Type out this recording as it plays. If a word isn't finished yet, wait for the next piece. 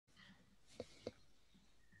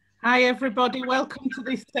Hi everybody, welcome to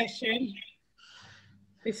this session.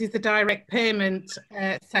 This is the direct payment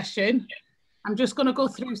session. I'm just going to go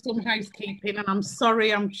through some housekeeping, and I'm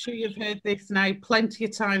sorry, I'm sure you've heard this now plenty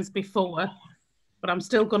of times before, but I'm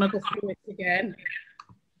still going to go through it again.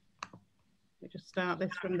 Let me just start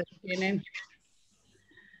this from the beginning.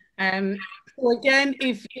 So again,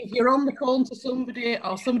 if you're on the phone to somebody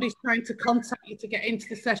or somebody's trying to contact you to get into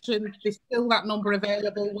the session, there's still that number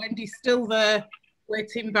available. Wendy's still there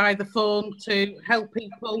waiting by the phone to help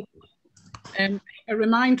people. A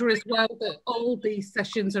reminder as well that all these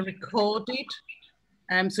sessions are recorded.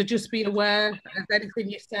 So just be aware of anything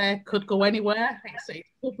you say could go anywhere. It's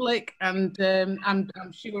public, and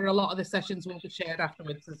I'm sure a lot of the sessions will be shared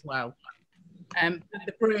afterwards as well. The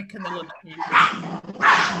break and the lunch meeting.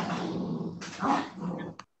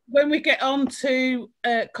 When we get on to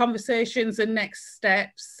conversations and next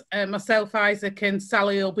steps, myself, Isaac and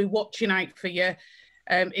Sally will be watching out for you.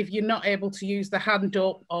 If you're not able to use the hand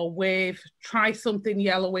up or wave, try something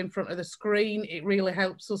yellow in front of the screen. It really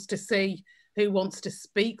helps us to see who wants to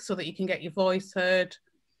speak so that you can get your voice heard.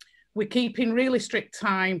 We're keeping really strict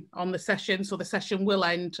time on the session, so the session will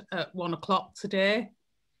end at 1 o'clock today.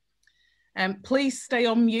 Please stay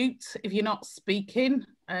on mute if you're not speaking,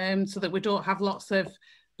 so that we don't have lots of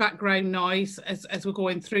background noise as we're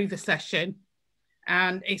going through the session.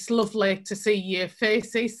 And it's lovely to see your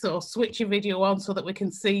faces, so switch your video on so that we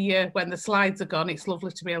can see you when the slides are gone. It's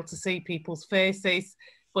lovely to be able to see people's faces,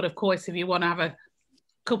 but of course if you want to have a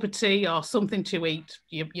cup of tea or something to eat,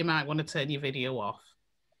 you might want to turn your video off.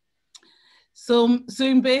 Some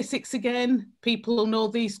Zoom basics again. People will know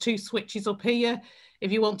these two switches up here.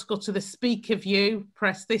 If you want to go to the speaker view,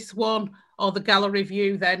 press this one, or the gallery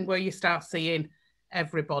view then, where you start seeing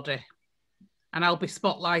everybody. And I'll be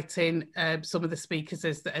spotlighting some of the speakers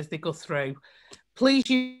as they go through. Please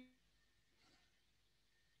use...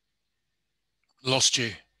 Lost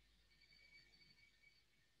you.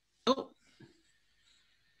 Oh,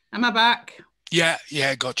 am I back? Yeah,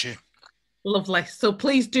 got you. Lovely. So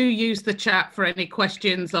please do use the chat for any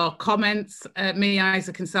questions or comments. Me,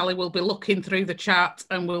 Isaac and Sally will be looking through the chat,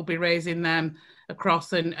 and we'll be raising them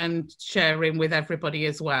across and sharing with everybody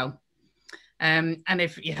as well. And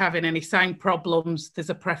if you're having any sound problems,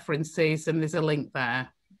 there's a preferences and there's a link there.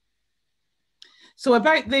 So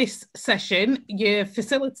about this session, your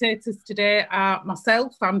facilitators today are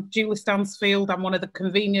myself. I'm Julie Stansfield. I'm one of the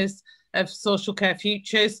conveners of Social Care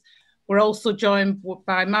Futures. We're also joined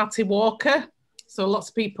by Marty Walker. So lots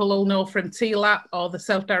of people will know from TLAP or the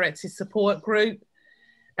Self-Directed Support Group.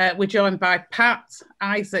 We're joined by Pat,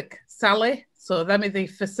 Isaac, Sally. So them are the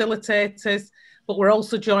facilitators. But we're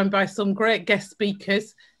also joined by some great guest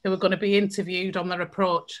speakers who are going to be interviewed on their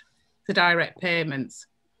approach to direct payments.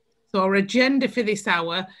 So our agenda for this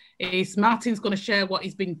hour is Martin's going to share what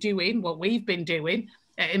he's been doing, what we've been doing,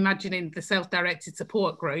 imagining the Self-Directed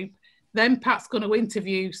Support Group. Then Pat's going to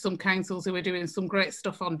interview some councils who are doing some great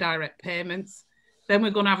stuff on direct payments. Then we're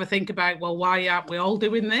going to have a think about, well, why aren't we all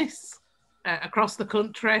doing this across the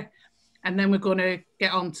country? And then we're going to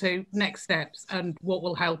get on to next steps and what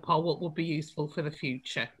will help or what will be useful for the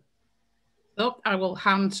future. So I will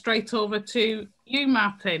hand straight over to you,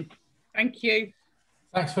 Martin. Thank you.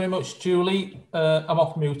 Thanks very much, Julie. I'm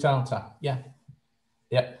off mute, aren't I? Yeah.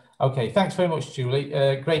 Okay, thanks very much,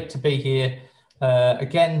 Julie. Great to be here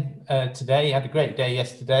again today. Had a great day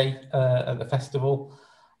yesterday at the festival.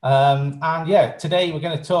 And yeah, today we're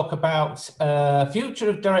going to talk about future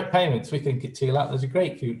of direct payments. We think at TLAP there's a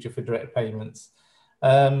great future for direct payments.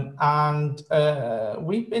 And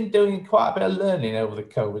we've been doing quite a bit of learning over the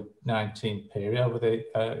COVID-19 period, over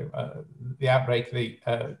the outbreak of the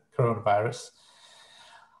coronavirus.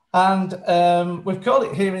 And we've called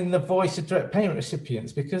it hearing the voice of direct payment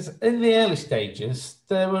recipients, because in the early stages,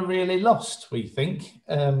 they were really lost, we think.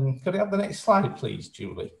 Could I have the next slide, please,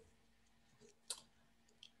 Julie?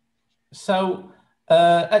 So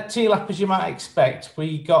at TLAP, as you might expect,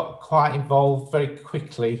 we got quite involved very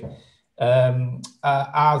quickly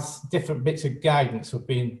as different bits of guidance were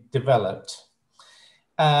being developed.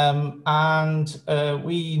 And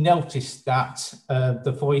we noticed that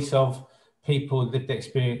the voice of people with lived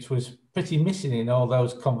experience was pretty missing in all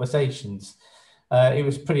those conversations. It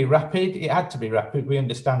was pretty rapid. It had to be rapid. We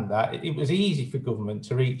understand that. It was easy for government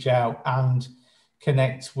to reach out and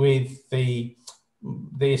connect with the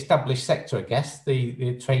established sector, I guess,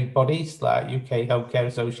 the trade bodies like UK Home Care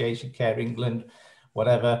Association, Care England,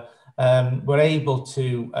 whatever, were able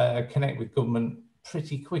to connect with government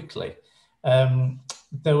pretty quickly.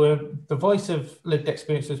 The voice of lived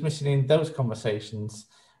experience was missing in those conversations,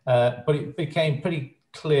 but it became pretty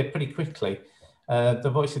clear pretty quickly the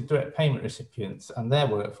voice of direct payment recipients and their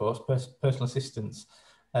workforce, personal assistants,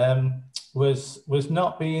 was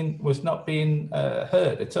not being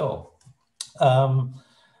heard at all.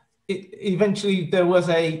 Eventually, there was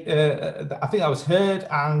I think that was heard,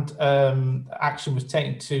 and action was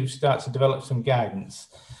taken to start to develop some guidance.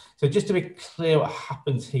 So just to be clear what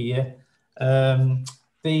happens here,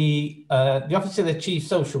 the Office of the Chief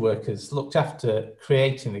Social Workers looked after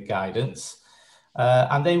creating the guidance,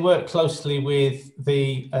 and they worked closely with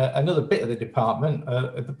another bit of the department,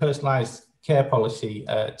 the Personalised Care Policy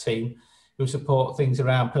team, who support things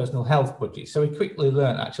around personal health budgets. So we quickly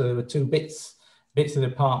learned actually there were two bits of the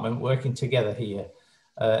department working together here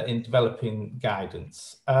in developing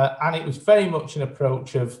guidance. And it was very much an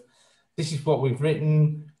approach of, this is what we've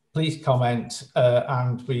written, please comment,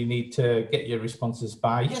 and we need to get your responses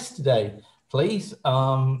by yesterday, please.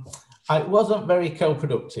 It wasn't very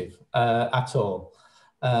co-productive at all.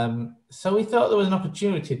 So we thought there was an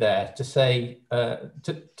opportunity there to say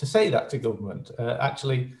that to government.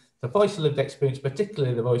 Actually, the voice of lived experience,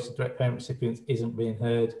 particularly the voice of direct payment recipients, isn't being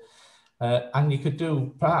heard. And you could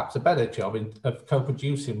do perhaps a better job of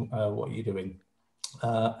co-producing what you're doing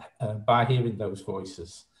by hearing those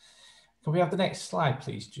voices. Can we have the next slide,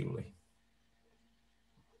 please, Julie?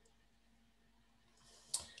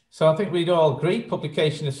 So I think we'd all agree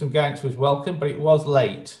publication of some guidance was welcome, but it was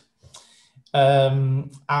late. As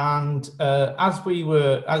we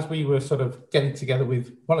were sort of getting together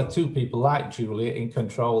with one or two people like Julia in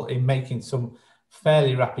control in making some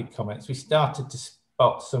fairly rapid comments, we started to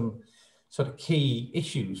spot some sort of key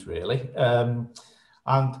issues, really.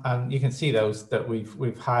 And you can see those that we've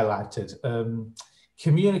highlighted.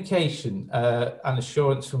 Communication and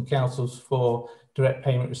assurance from councils for direct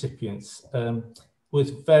payment recipients was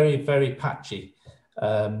very, very patchy.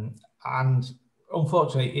 And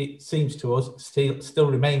unfortunately, it seems to us still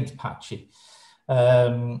remains patchy.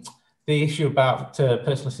 The issue about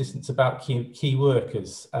personal assistance, about key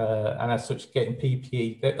workers, and as such getting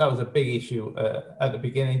PPE, that was a big issue at the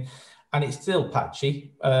beginning, and it's still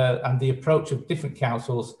patchy. And the approach of different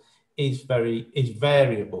councils is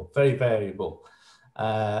variable, very variable.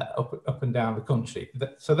 Up and down the country.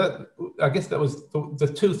 So I guess that was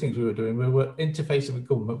the two things we were doing. We were interfacing with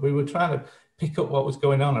government. We were trying to pick up what was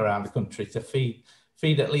going on around the country to feed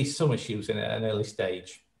at least some issues in an early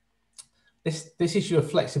stage. This issue of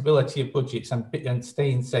flexibility of budgets and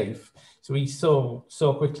staying safe. So we saw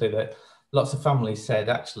quickly that lots of families said,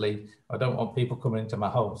 actually, I don't want people coming into my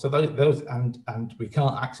home. So those and we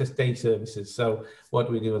can't access day services. So what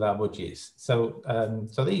do we do with our budgets? So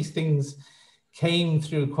so these things came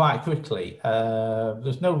through quite quickly.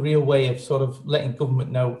 There's no real way of sort of letting government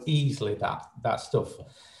know easily that stuff.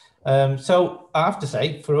 So I have to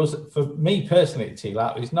say, for me personally at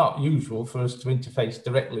TLAP, it's not usual for us to interface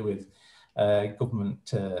directly with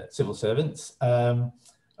government civil servants. An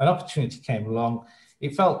opportunity came along.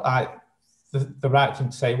 It felt like the right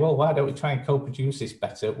thing to say, well, why don't we try and co-produce this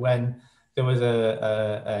better, when there was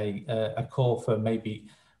a call for maybe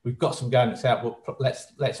we've got some guidance out, but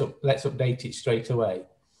let's update it straight away.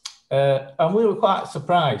 And we were quite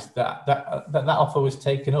surprised that offer was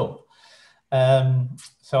taken up.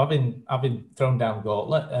 So I've been thrown down the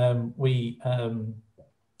gauntlet. We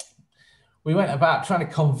went about trying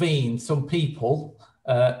to convene some people.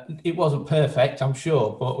 It wasn't perfect, I'm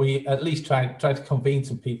sure, but we at least tried to convene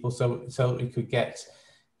some people so we could get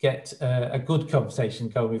a good conversation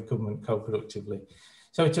going with government co-productively.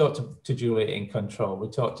 So we talked to Julia in control, we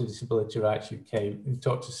talked to Disability Rights UK, we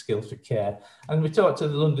talked to Skills for Care, and we talked to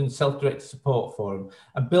the London Self-Directed Support Forum,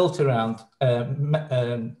 and built around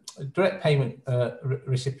direct payment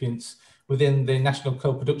recipients within the National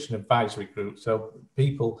Co-Production Advisory Group. So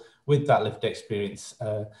people with that lived experience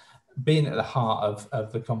being at the heart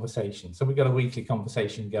of the conversation. So we've got a weekly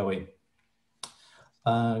conversation going.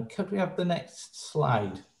 Could we have the next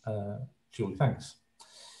slide, Julie? Thanks.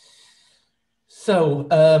 So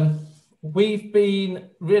we've been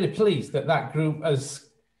really pleased that group has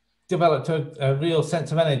developed a real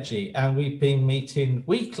sense of energy, and we've been meeting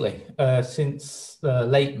weekly since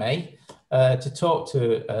late May to talk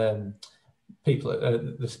to people,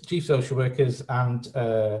 the chief social workers and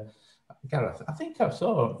Gareth. I think I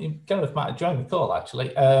saw Gareth might have joined the call actually.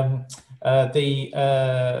 The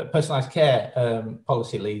personalised care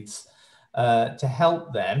policy leads to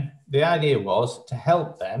help them. The idea was to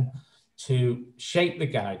help them to shape the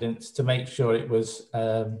guidance to make sure it was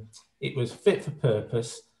fit for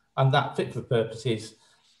purpose, and that fit for purpose is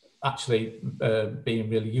actually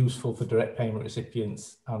being really useful for direct payment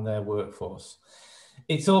recipients and their workforce.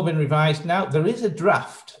 It's all been revised now. There is a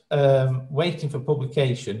draft waiting for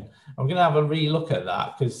publication. I'm going to have a re-look at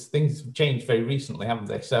that because things have changed very recently, haven't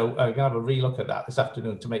they? So I'm going to have a re-look at that this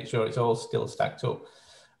afternoon to make sure it's all still stacked up.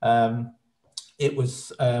 It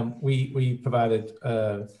was we provided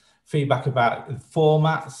feedback about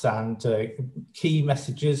formats and key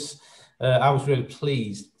messages. I was really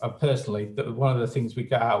pleased personally that one of the things we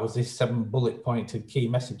got out was this 7 bullet pointed key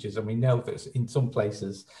messages, and we know that in some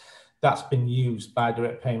places that's been used by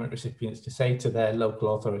direct payment recipients to say to their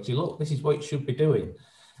local authority, look, this is what you should be doing.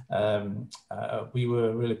 We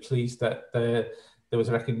were really pleased that there was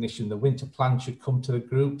a recognition the winter plan should come to the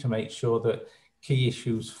group to make sure that key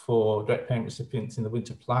issues for direct payment recipients in the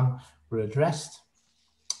winter plan were addressed.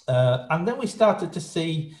 And then we started to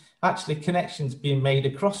see actually connections being made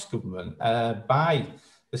across government by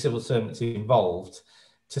the civil servants involved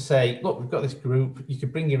to say, look, we've got this group, you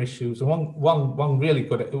could bring your issues. And one really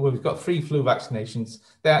good, we've got 3 flu vaccinations.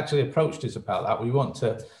 They actually approached us about that. We want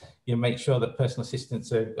to make sure that personal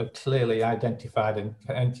assistants are clearly identified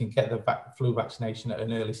and can get the flu vaccination at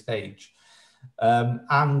an early stage.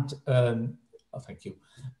 Oh, thank you.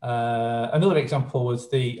 Another example was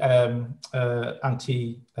the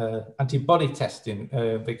antibody testing.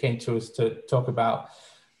 They came to us to talk about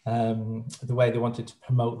the way they wanted to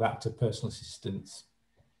promote that to personal assistants.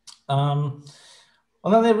 And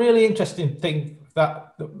then the really interesting thing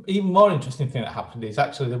even more interesting thing that happened is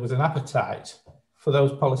actually there was an appetite for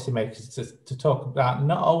those policymakers to talk about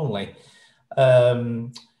not only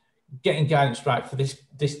getting guidance right for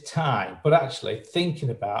this time, but actually thinking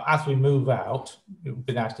about as we move out. It would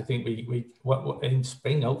be nice to think we in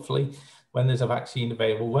spring, hopefully, when there's a vaccine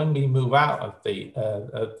available, when we move out of the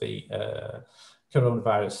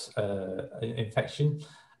coronavirus infection,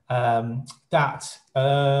 that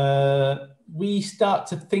we start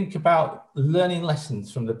to think about learning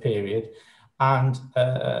lessons from the period and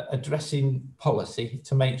addressing policy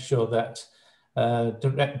to make sure that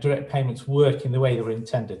direct payments work in the way they were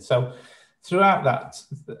intended. So throughout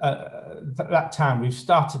that time, we've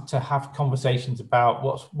started to have conversations about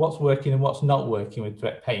what's working and what's not working with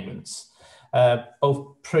direct payments,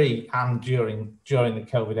 both pre and during the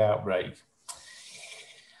COVID outbreak.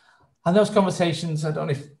 And those conversations, I don't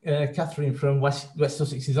know if Catherine from West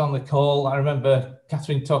Sussex is on the call. I remember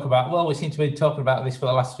Catherine talk about, well, we seem to be talking about this for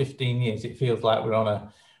the last 15 years. It feels like we're on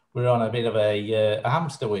a bit of a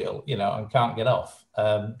hamster wheel, and can't get off.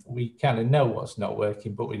 We kind of know what's not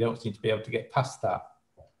working, but we don't seem to be able to get past that.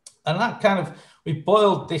 And that we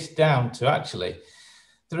boiled this down to actually,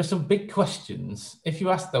 there are some big questions. If you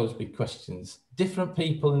ask those big questions, different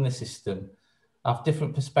people in the system have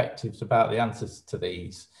different perspectives about the answers to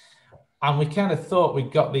these. And we kind of thought we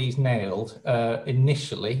got these nailed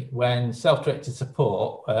initially when self-directed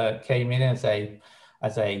support came in as a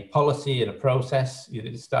policy and a process.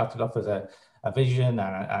 It started off as a vision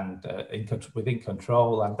and within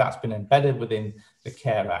control, and that's been embedded within the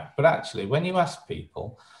Care Act. But actually, when you ask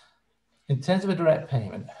people, in terms of a direct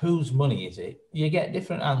payment, whose money is it? You get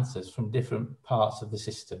different answers from different parts of the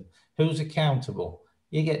system. Who's accountable?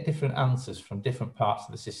 You get different answers from different parts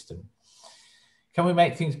of the system. Can we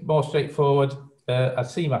make things more straightforward? I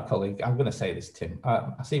see my colleague, I'm going to say this, Tim.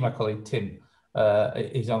 I see my colleague, Tim,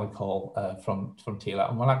 is on the call from TLAT.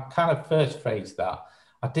 And when I kind of first phrased that,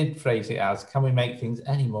 I did phrase it as, can we make things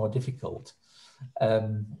any more difficult?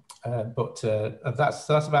 But that's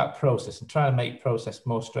about process and trying to make process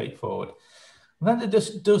more straightforward. And then there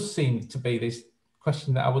just does seem to be this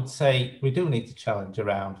question that I would say we do need to challenge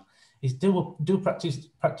around is, do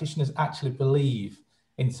practitioners actually believe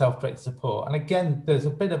in self-directed support? And again, there's a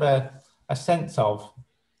bit of a sense of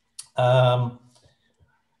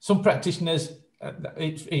some practitioners,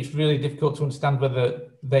 it's really difficult to understand whether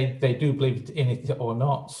they do believe in it or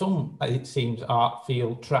not. Some, it seems,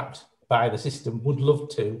 feel trapped by the system, would love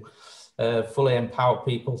to fully empower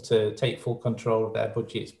people to take full control of their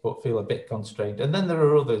budgets, but feel a bit constrained. And then there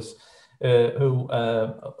are others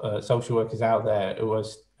social workers out there who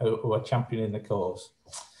are championing the cause.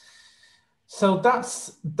 So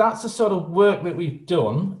that's the sort of work that we've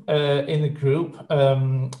done in the group.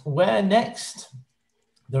 Where next?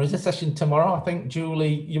 There is a session tomorrow. I think,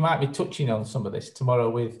 Julie, you might be touching on some of this tomorrow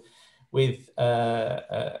with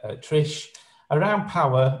Trish around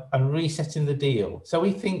power and resetting the deal. So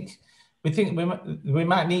we think we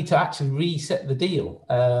might need to actually reset the deal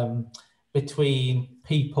between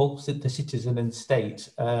people, the citizen and state,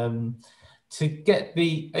 to get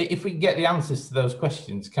if we can get the answers to those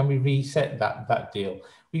questions. Can we reset that deal?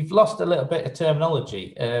 We've lost a little bit of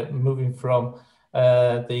terminology, moving from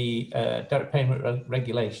the direct payment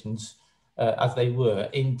regulations as they were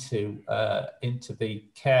into the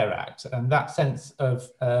Care Act, and that sense of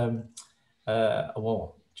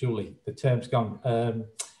well, Julie, the term's gone.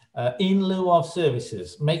 In lieu of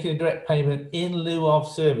services, making a direct payment in lieu of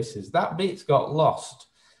services. That bit's got lost,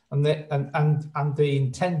 and the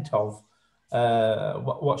intent of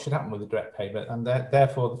what should happen with the direct payment, and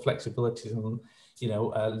therefore the flexibilities and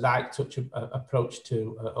light touch approach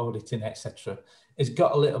to auditing, etc., has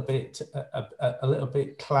got a little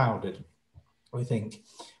bit clouded. We think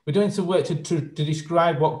we're doing some work to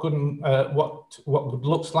describe what good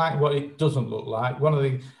looks like, what it doesn't look like. One of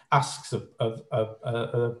the asks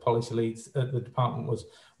of policy leads at the department was,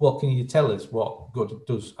 "What can you tell us what good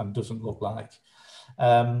does and doesn't look like?"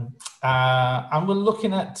 And we're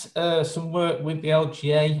looking at some work with the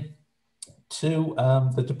LGA to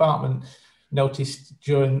the department noticed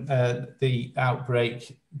during the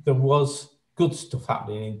outbreak there was good stuff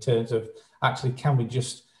happening in terms of actually can we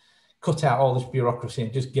just cut out all this bureaucracy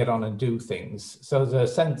and just get on and do things. So there's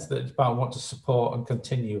a sense that the department want to support and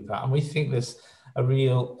continue that, and we think there's a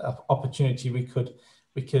real opportunity we could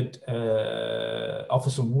offer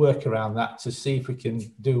some work around that to see if we can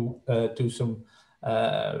do some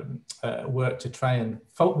work to try and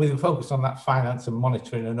with a focus on that finance and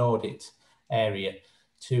monitoring and audit area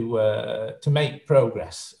to make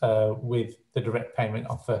progress with the direct payment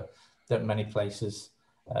offer that many places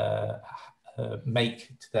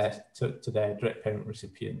make to their direct payment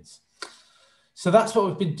recipients. So that's what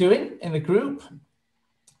we've been doing in the group.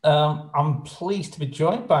 I'm pleased to be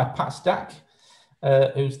joined by Pat Stack,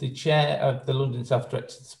 who's the chair of the London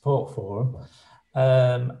Self-Directed Support Forum.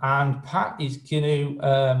 And Pat is going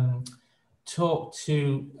to talk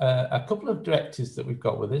to a couple of directors that we've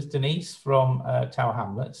got with us, Denise from Tower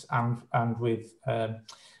Hamlets and with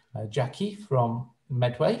Jackie from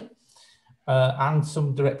Medway, and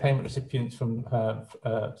some direct payment recipients from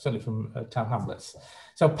certainly from Tower Hamlets.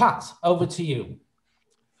 So Pat, over to you.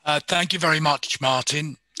 Thank you very much,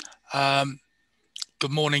 Martin. Good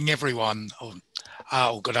morning, everyone,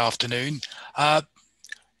 or good afternoon.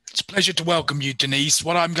 It's a pleasure to welcome you, Denise.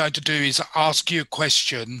 What I'm going to do is ask you a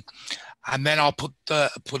question, and then I'll put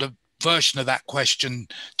a version of that question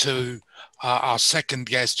to our second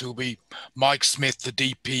guest, who will be Mike Smith, the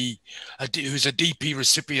DP, who's a DP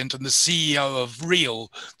recipient and the CEO of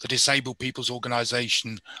REAL, the Disabled People's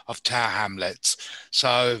Organisation of Tower Hamlets.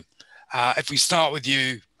 So if we start with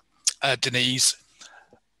you, Denise,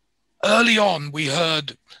 early on we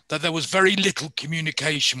heard that there was very little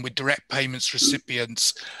communication with direct payments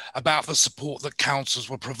recipients about the support that councils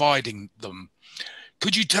were providing them.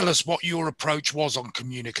 Could you tell us what your approach was on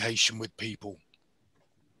communication with people?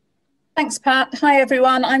 Thanks, Pat. Hi,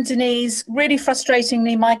 everyone. I'm Denise. Really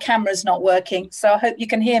frustratingly, my camera's not working, so I hope you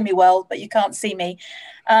can hear me well, but you can't see me.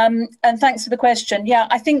 And thanks for the question. Yeah,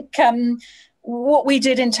 I think what we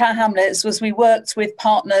did in Tower Hamlets was we worked with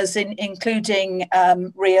partners, including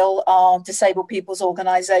REAL, our Disabled People's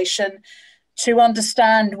Organisation, to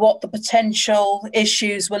understand what the potential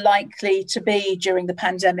issues were likely to be during the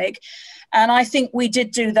pandemic. And I think we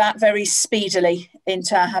did do that very speedily in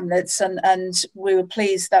Tower Hamlets, and we were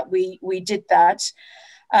pleased that we did that.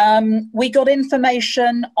 We got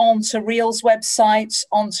information onto REAL's website,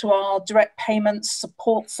 onto our direct payments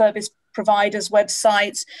support service providers'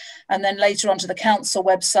 websites, and then later onto the council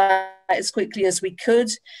website as quickly as we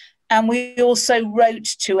could. And we also wrote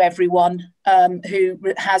to everyone who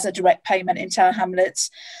has a direct payment in Tower Hamlets.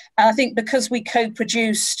 And I think because we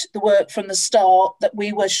co-produced the work from the start, that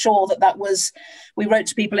we were sure that we wrote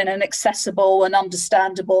to people in an accessible and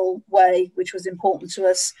understandable way, which was important to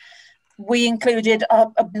us. We included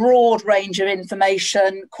a broad range of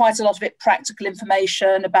information, quite a lot of it practical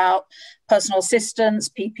information about personal assistance,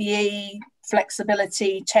 PPE,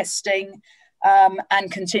 flexibility, testing,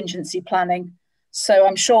 and contingency planning. So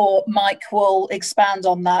I'm sure Mike will expand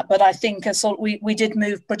on that, but I think we did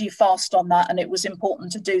move pretty fast on that, and it was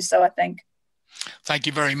important to do so, I think. Thank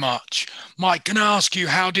you very much. Mike, can I ask you,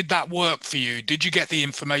 how did that work for you? Did you get the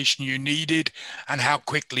information you needed, and how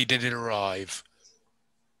quickly did it arrive?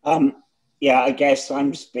 Yeah, I guess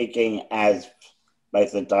I'm speaking as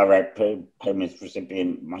both a direct payments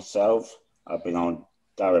recipient myself. I've been on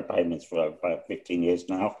direct payments for about 15 years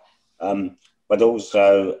now. But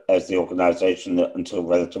also as the organisation that until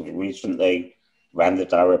relatively recently ran the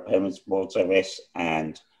direct payment support service,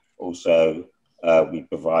 and also we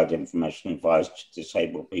provide information and advice to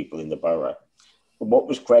disabled people in the borough. But what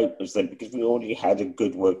was great was that because we already had a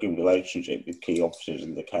good working relationship with key officers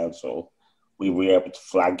in the council, we were able to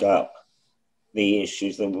flag up the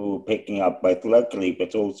issues that we were picking up both locally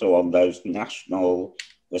but also on those national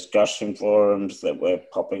discussion forums that were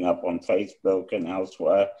popping up on Facebook and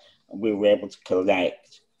elsewhere. And we were able to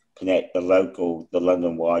connect the local, the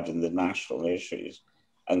London-wide and the national issues,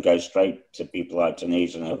 and go straight to people like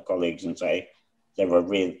Denise and her colleagues and say, there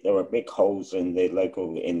are big holes in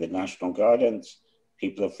the national guidance.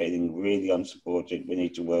 People are feeling really unsupported. We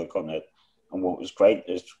need to work on it. And what was great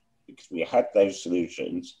is because we had those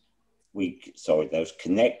solutions, those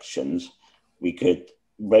connections, we could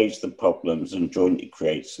raise the problems and jointly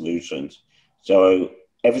create solutions. So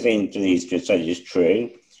everything Denise just said is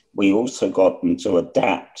true. We also got them to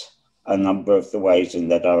adapt a number of the ways in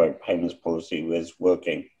their direct payments policy was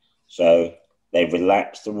working. So they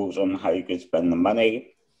relaxed the rules on how you could spend the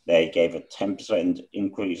money. They gave a 10%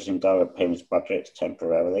 increase in direct payments budgets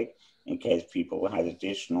temporarily in case people had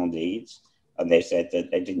additional needs. And they said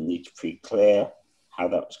that they didn't need to pre-clear how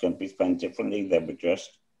that was going to be spent differently. They were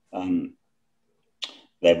just going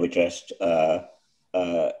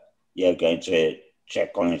to check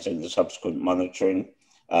on it in the subsequent monitoring.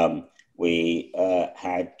 We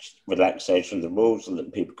had relaxation of the rules so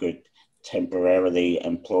that people could temporarily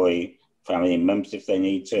employ family members if they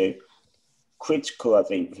need to. Critical, I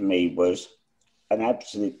think, for me was an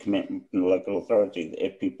absolute commitment from the local authority that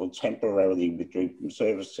if people temporarily withdrew from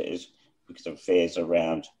services because of fears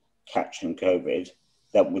around catching COVID,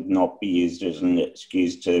 that would not be used as an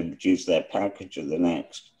excuse to reduce their package at the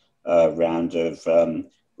next round of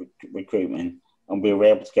recruitment. And we were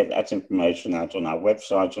able to get that information out on our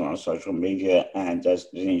website, on our social media, and as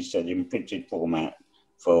Denise said, in printed format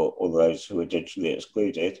for all those who were digitally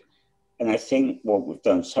excluded. And I think what we've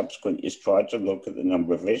done subsequently is try to look at the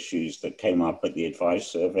number of issues that came up at the advice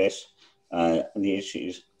service and the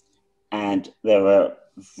issues. And there are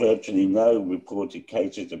virtually no reported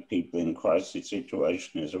cases of people in crisis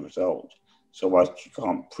situation as a result. So whilst you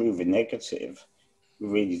can't prove a negative, we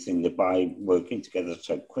really think that by working together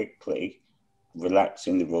so quickly,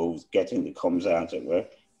 relaxing the rules, getting the comms out of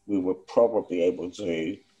it, we were probably able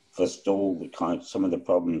to forestall some of the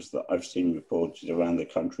problems that I've seen reported around the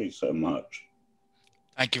country so much.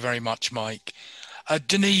 Thank you very much, Mike.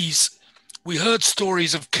 Denise, we heard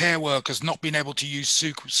stories of care workers not being able to use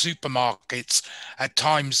supermarkets at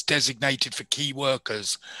times designated for key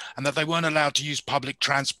workers, and that they weren't allowed to use public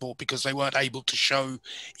transport because they weren't able to show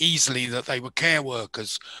easily that they were care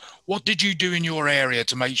workers. What did you do in your area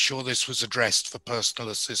to make sure this was addressed for personal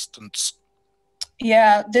assistants?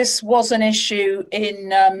 Yeah, this was an issue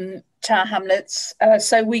in Tower Hamlets.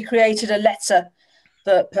 So we created a letter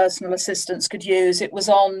that personal assistants could use. It was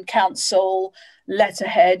on council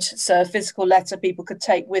letterhead, so a physical letter people could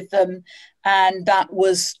take with them. And that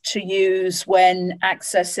was to use when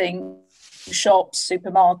accessing shops,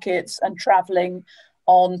 supermarkets, and traveling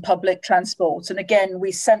on public transport. And again,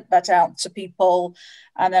 we sent that out to people.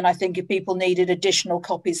 And then I think if people needed additional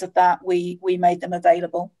copies of that, we made them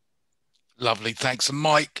available. Lovely, thanks. And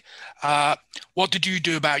Mike, what did you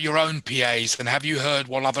do about your own PAs, and have you heard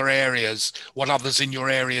what others in your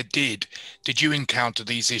area did? Did you encounter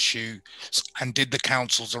these issues, and did the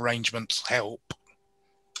council's arrangements help?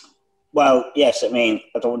 Well, yes, I mean,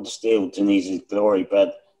 I don't want to steal Denise's glory,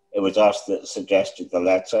 but it was us that suggested the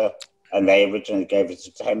letter, and they originally gave us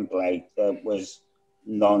a template that was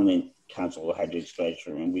non-council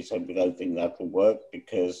legislation, and we said we don't think that will work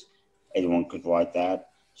because anyone could write that.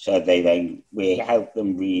 So we helped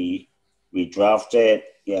them redraft it,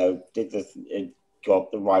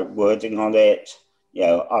 got the right wording on it,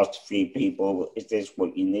 asked a few people, is this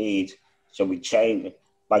what you need? So we changed,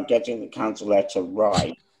 by getting the council letter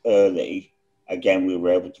right early, again, we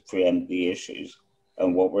were able to preempt the issues.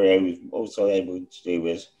 And what we're also able to do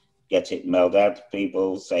is get it mailed out to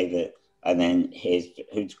people, say that, and then here's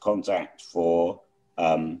who to contact for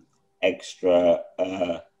extra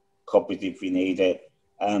copies if you need it.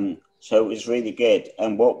 So it was really good.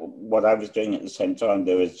 And what I was doing at the same time,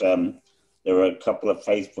 there were a couple of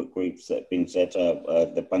Facebook groups that had been set up,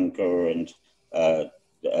 the Bunker and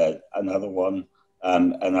another one,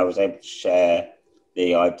 and I was able to share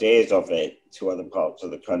the ideas of it to other parts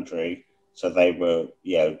of the country. So they were,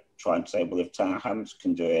 trying to say, well, if Tower Hamlets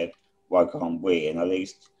can do it, why can't we? And at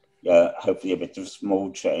least, hopefully a bit of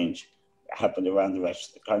small change happened around the rest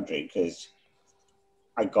of the country, because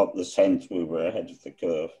I got the sense we were ahead of the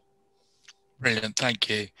curve. Brilliant, thank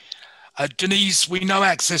you. Denise, we know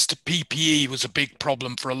access to PPE was a big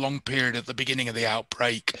problem for a long period at the beginning of the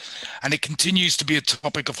outbreak, and it continues to be a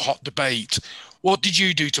topic of hot debate. What did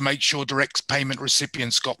you do to make sure direct payment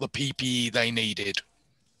recipients got the PPE they needed?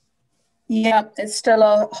 Yeah, it's still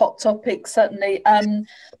a hot topic, certainly.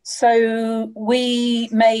 So we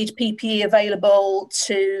made PPE available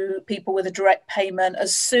to people with a direct payment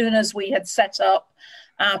as soon as we had set up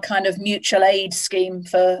our kind of mutual aid scheme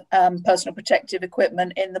for personal protective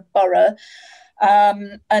equipment in the borough.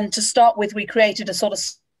 And to start with, we created a sort of...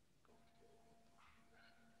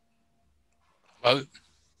 Hello?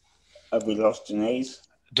 Have we lost Denise?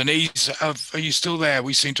 Denise, are you still there?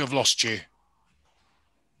 We seem to have lost you.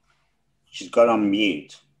 She's gone on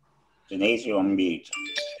mute. Denise, you're on mute.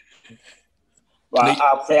 Right,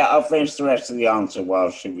 I'll finish the rest of the answer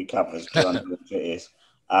while she recovers.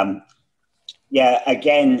 Yeah,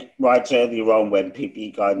 again, right earlier on when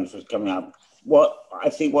PPE guidance was coming up, what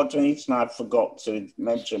Denise and I forgot to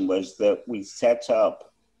mention was that we set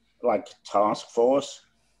up like a task force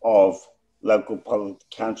of local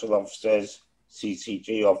council officers,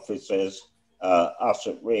 CCG officers, us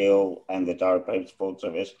at Real and the Direct Payment Support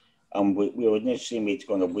Service. And we were initially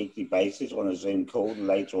meeting on a weekly basis on a Zoom call,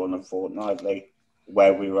 later on a fortnightly,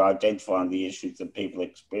 where we were identifying the issues that people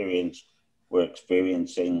were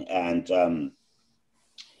experiencing and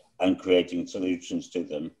creating solutions to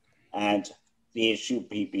them. And the issue of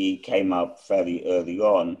PPE came up fairly early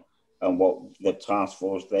on. And what the task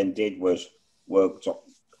force then did was work on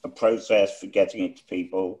a process for getting it to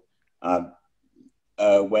people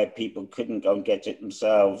where people couldn't go and get it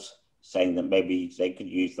themselves, saying that maybe they could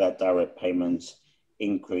use that direct payments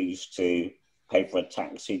increase to pay for a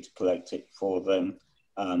taxi to collect it for them.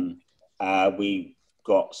 We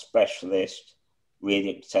got specialist,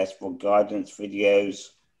 really accessible guidance videos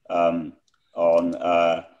on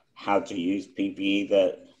how to use PPE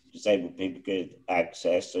that disabled people could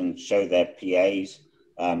access and show their PAs.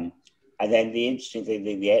 And then the interesting thing,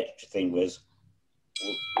 the extra thing was,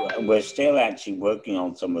 we're still actually working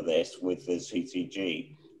on some of this with the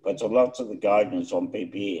CCG, but a lot of the guidance on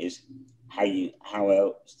PPE is how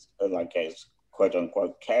else, like a quote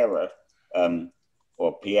unquote carer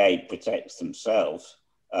or PA protects themselves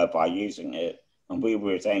by using it. And we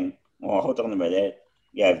were saying, well, hold on a minute.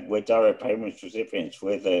 Yeah, we're direct payments recipients.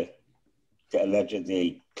 We're the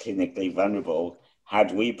allegedly clinically vulnerable. How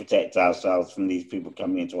do we protect ourselves from these people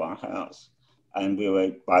coming into our house? And we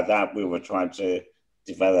were trying to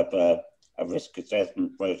develop a risk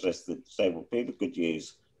assessment process that disabled people could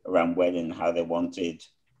use around when and how they wanted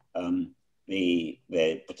the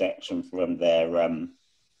protection from their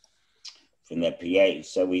PAs.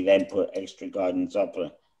 So we then put extra guidance up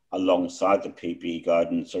alongside the PPE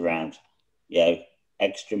guidance around,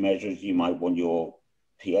 extra measures you might want your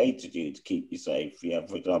PA to do to keep you safe.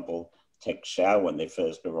 For example, take a shower when they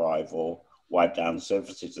first arrive, or wipe down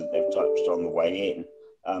surfaces that they've touched on the way in.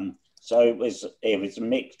 So it was a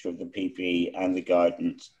mixture of the PPE and the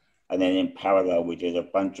guidance. And then in parallel, we did a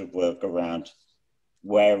bunch of work around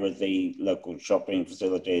where are the local shopping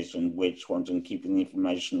facilities and which ones, and keeping the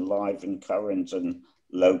information live and current and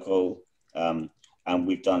local. And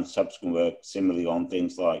we've done subsequent work similarly on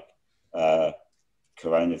things like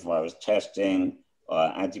coronavirus testing,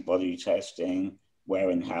 antibody testing, where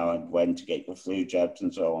and how and when to get your flu jabs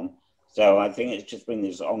and so on. So I think it's just been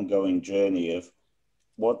this ongoing journey of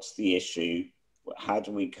what's the issue, how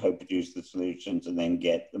do we co-produce the solutions and then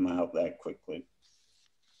get them out there quickly.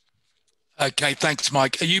 Okay, thanks,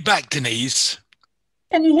 Mike. Are you back, Denise?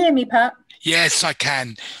 Can you hear me, Pat? Yes, I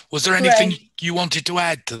can. Was there anything you wanted to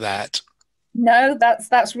add to that? No,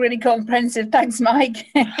 that's really comprehensive. Thanks, Mike.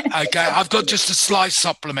 Okay, I've got just a slight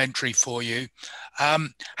supplementary for you.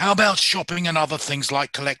 How about shopping and other things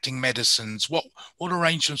like collecting medicines? What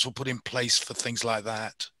arrangements were put in place for things like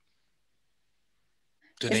that?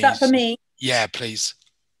 Denise? Is that for me? Yeah, please.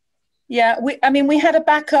 Yeah, we had a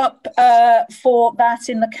backup for that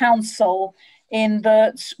in the council, in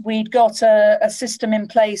that we'd got a system in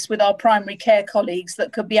place with our primary care colleagues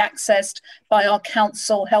that could be accessed by our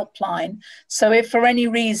council helpline. So if for any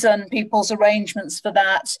reason people's arrangements for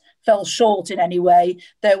that fell short in any way,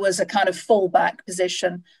 there was a kind of fallback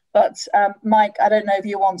position. But Mike, I don't know if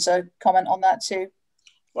you want to comment on that too.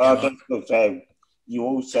 Well, I just say you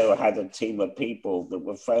also had a team of people that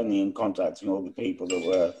were phoning and contacting all the people that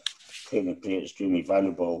were clinically extremely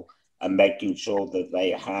vulnerable and making sure that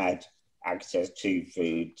they had access to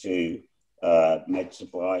food, to med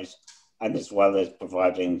supplies, and as well as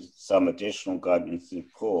providing some additional guidance and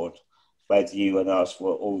support. Both you and us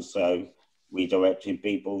were also redirecting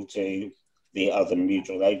people to the other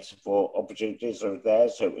mutual aid support opportunities that are there.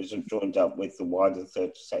 So it was joined up with the wider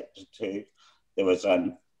third sector too. There was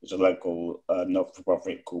a local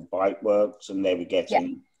not-for-profit called Bike Works, and they were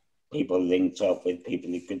getting people linked up with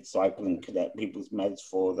people who could cycle and collect people's meds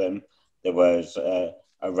for them. There was a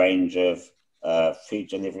range of food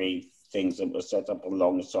delivery things that were set up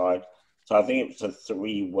alongside. So I think it was a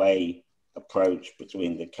three-way approach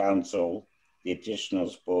between the council, the additional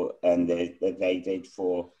support, and that they did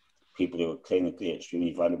for people who are clinically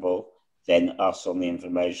extremely vulnerable, then us on the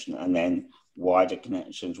information, and then wider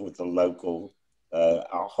connections with the local,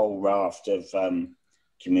 a whole raft of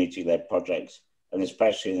community-led projects, and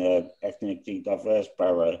especially in an ethnically diverse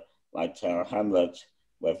borough like Tower Hamlet,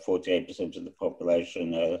 where 48% of the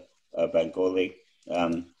population are Bengali.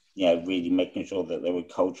 Really making sure that there were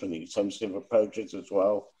culturally sensitive approaches as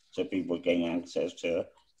well, so people were getting access to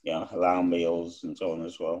halal meals and so on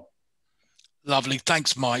as well. Lovely,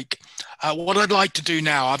 thanks, Mike. What I'd like to do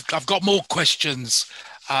now, I've got more questions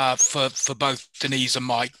for both Denise and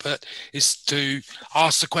Mike, but is to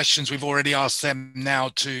ask the questions we've already asked them now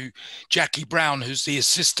to Jackie Brown, who's the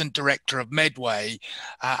Assistant Director of Medway,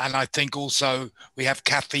 and I think also we have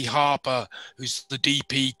Kathy Harper, who's the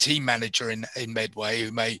DP Team Manager in Medway,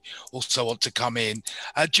 who may also want to come in.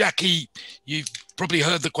 Jackie, you've probably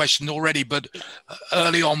heard the question already, but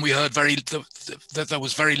early on we heard that there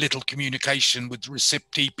was very little communication with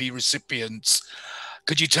DP recipients.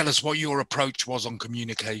 Could you tell us what your approach was on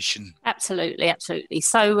communication? Absolutely.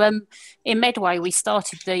 So in Medway, we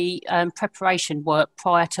started the preparation work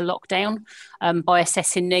prior to lockdown by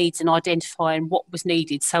assessing needs and identifying what was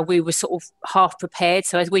needed. So we were sort of half prepared.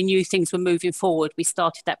 So as we knew things were moving forward, we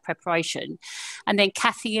started that preparation. And then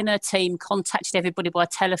Kathy and her team contacted everybody by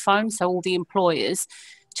telephone, so all the employers,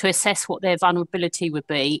 to assess what their vulnerability would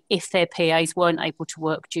be if their PAs weren't able to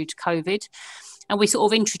work due to COVID. And we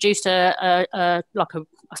sort of introduced a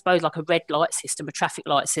red light system, a traffic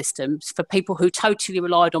light system for people who totally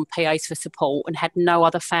relied on PAs for support and had no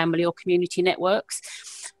other family or community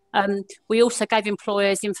networks. We also gave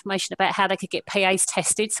employers information about how they could get PAs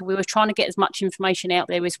tested. So we were trying to get as much information out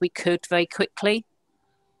there as we could very quickly.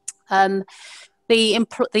 The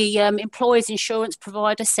employer's insurance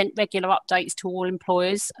provider sent regular updates to all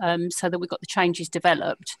employers so that we got the changes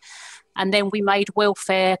developed. And then we made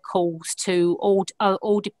welfare calls to all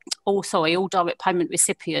direct payment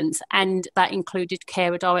recipients, and that included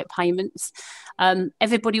carer direct payments.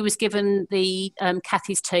 Everybody was given the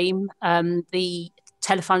Kathy's team the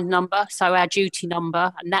telephone number, so our duty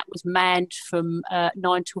number, and that was manned from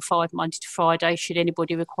 9 till 5, Monday to Friday, should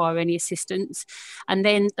anybody require any assistance. And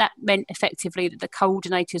then that meant effectively that the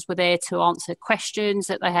coordinators were there to answer questions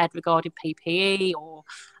that they had regarding PPE or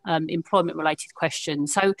employment related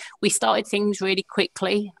questions. So we started things really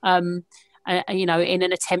quickly, in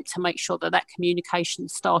an attempt to make sure that communication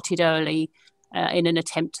started early in an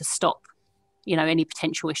attempt to stop, any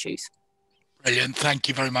potential issues. Brilliant. Thank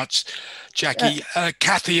you very much, Jackie.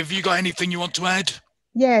 Kathy, have you got anything you want to add?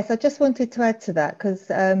 Yes, I just wanted to add to that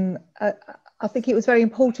because I think it was very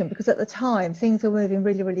important because at the time things were moving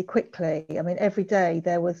really, really quickly. I mean, every day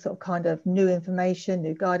there was sort of kind of new information,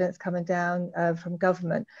 new guidance coming down from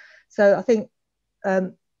government. So I think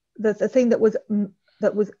the thing that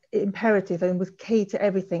was imperative and was key to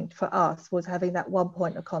everything for us was having that one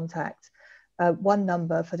point of contact. One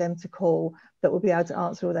number for them to call that will be able to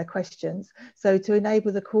answer all their questions. So to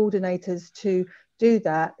enable the coordinators to do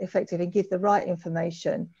that effectively and give the right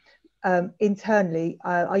information internally,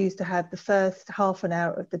 I used to have the first half an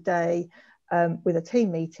hour of the day with a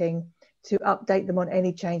team meeting to update them on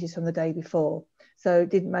any changes from the day before. So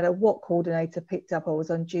it didn't matter what coordinator picked up or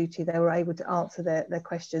was on duty, they were able to answer their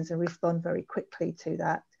questions and respond very quickly to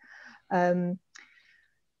that.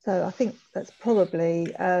 So I think that's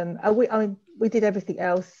probably, we did everything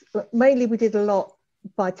else, but mainly we did a lot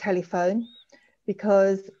by telephone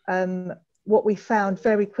because what we found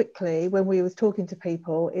very quickly when we was talking to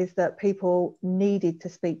people is that people needed to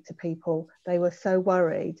speak to people. They were so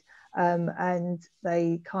worried and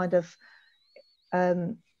they kind of,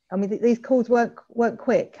 these calls weren't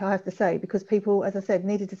quick, I have to say, because people, as I said,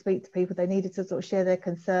 needed to speak to people. They needed to sort of share their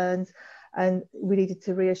concerns and we needed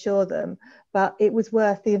to reassure them, but it was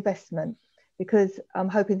worth the investment because I'm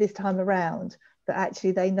hoping this time around that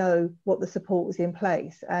actually they know what the support was in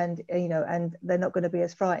place and, and they're not going to be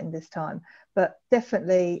as frightened this time. But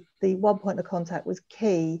definitely the one point of contact was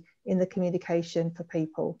key in the communication for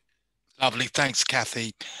people. Lovely, thanks,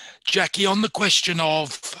 Kathy. Jackie, on the question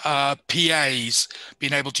of PAs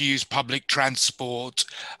being able to use public transport,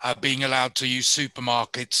 being allowed to use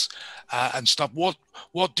supermarkets and stuff,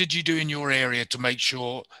 what did you do in your area to make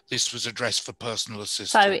sure this was addressed for personal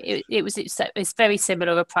assistance? So it's very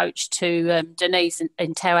similar approach to Denise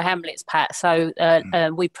in Tower Hamlets, Pat. So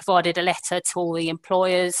we provided a letter to all the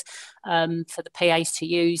employers for the PAs to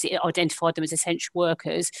use. It identified them as essential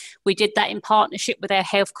workers. We did that in partnership with our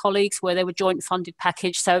health colleagues where they were joint funded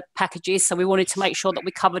packages. So we wanted to make sure that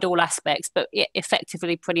we covered all aspects, but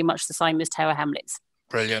effectively pretty much the same as Tower Hamlets.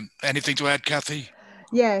 Brilliant. Anything to add, Kathy?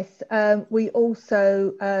 Yes, we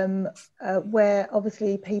also, where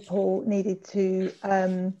obviously people needed to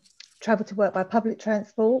travel to work by public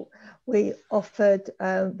transport. We offered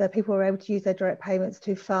that people were able to use their direct payments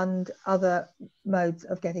to fund other modes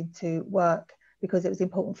of getting to work, because it was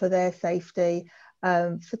important for their safety,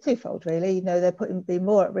 for twofold really. You know, they're being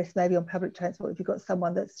more at risk maybe on public transport if you've got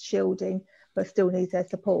someone that's shielding but still needs their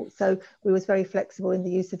support. So we was very flexible in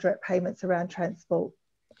the use of direct payments around transport.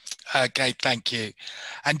 Okay, thank you.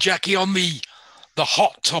 And Jackie, on the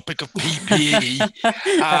hot topic of PPE,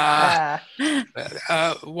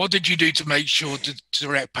 what did you do to make sure that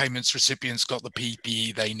direct payments recipients got the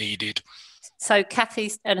PPE they needed? So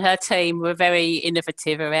Kathy and her team were very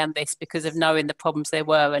innovative around this because of knowing the problems there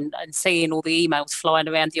were and seeing all the emails flying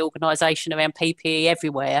around the organisation around PPE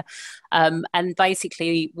everywhere, and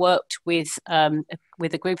basically worked with a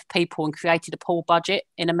group of people and created a pool budget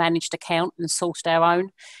in a managed account and sourced our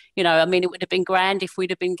own. You know, I mean, it would have been grand if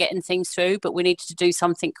we'd have been getting things through, but we needed to do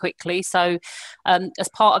something quickly. So as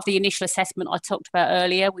part of the initial assessment I talked about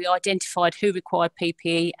earlier, we identified who required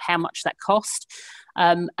PPE, how much that cost.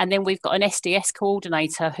 And then we've got an SDS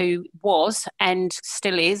coordinator who was and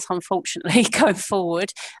still is, unfortunately, going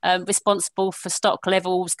forward, responsible for stock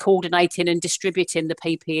levels, coordinating and distributing the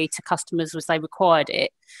PPE to customers as they required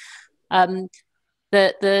it.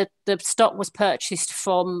 The stock was purchased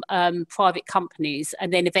from private companies,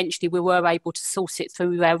 and then eventually we were able to source it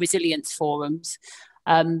through our resilience forums.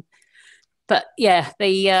 But yeah,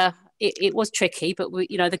 it was tricky, but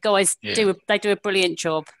the guys do a brilliant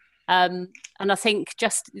job. And I think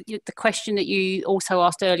just the question that you also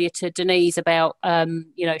asked earlier to Denise about,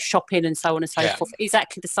 shopping and so on and so forth,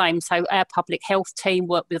 exactly the same. So our public health team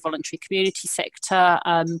worked with the voluntary community sector.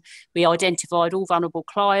 We identified all vulnerable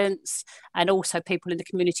clients and also people in the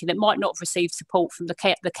community that might not have received support from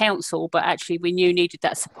the council, but actually we knew needed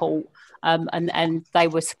that support. And they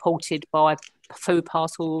were supported by food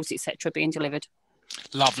parcels, etc., being delivered.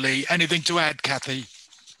 Lovely. Anything to add, Kathy?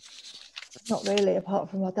 Not really, apart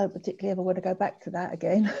from I don't particularly ever want to go back to that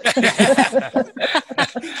again.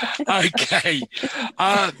 Okay.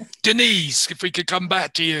 Denise, if we could come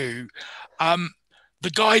back to you. The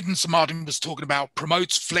guidance Martin was talking about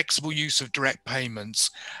promotes flexible use of direct payments.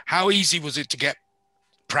 How easy was it to get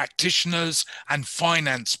practitioners and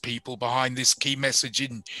finance people behind this key message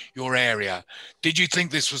in your area? Did you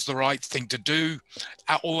think this was the right thing to do?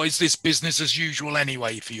 Or is this business as usual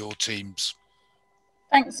anyway for your teams?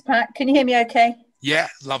 Thanks, Pat. Can you hear me okay? Yeah,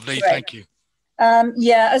 lovely. Great. Thank you.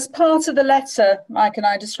 As part of the letter Mike and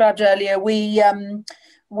I described earlier,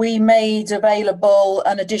 we made available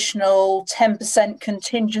an additional 10%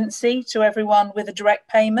 contingency to everyone with a direct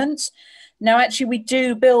payment. Now, actually, we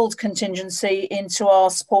do build contingency into our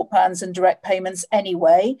support plans and direct payments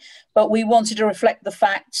anyway, but we wanted to reflect the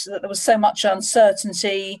fact that there was so much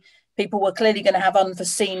uncertainty. People were clearly going to have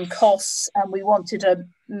unforeseen costs, and we wanted to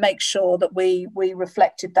make sure that we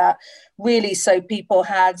reflected that really, so people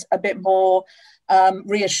had a bit more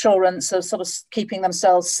reassurance of sort of keeping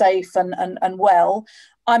themselves safe and well.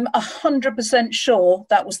 I'm 100% sure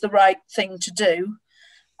that was the right thing to do.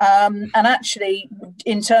 And actually,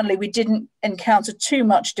 internally, we didn't encounter too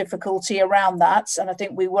much difficulty around that. And I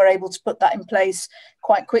think we were able to put that in place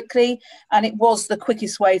quite quickly. And it was the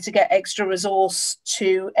quickest way to get extra resource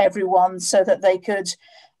to everyone so that they could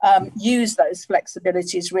use those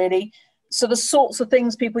flexibilities, really. So the sorts of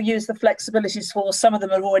things people use the flexibilities for, some of them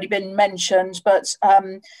have already been mentioned, but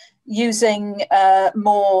using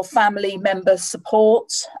more family member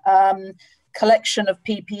support, collection of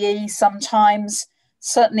PPE sometimes,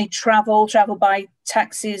 certainly travel by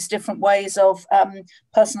taxis, different ways of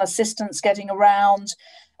personal assistance getting around,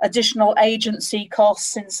 additional agency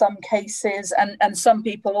costs in some cases, and some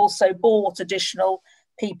people also bought additional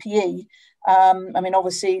PPE.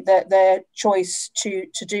 Obviously, their choice to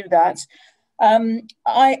do that.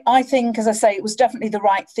 I think, as I say, it was definitely the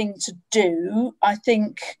right thing to do. I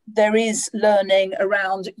think there is learning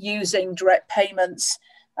around using direct payments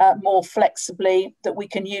more flexibly that we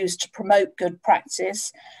can use to promote good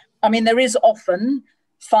practice. I mean, there is often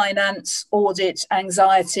finance, audit,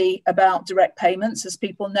 anxiety about direct payments. As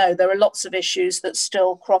people know, there are lots of issues that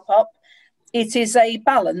still crop up. It is a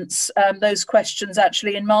balance. Those questions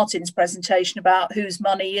actually in Martin's presentation about whose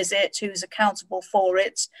money is it, who's accountable for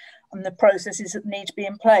it, and the processes that need to be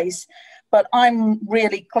in place. But I'm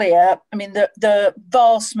really clear. I mean, the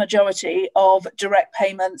vast majority of direct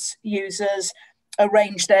payments users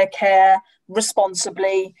arrange their care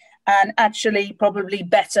responsibly and actually probably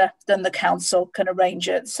better than the council can arrange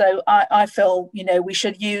it. So I feel, we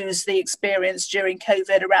should use the experience during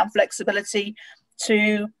COVID around flexibility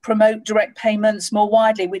to promote direct payments more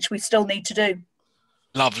widely, which we still need to do.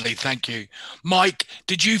 Lovely, thank you. Mike,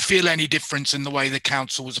 did you feel any difference in the way the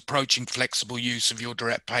council was approaching flexible use of your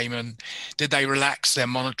direct payment? Did they relax their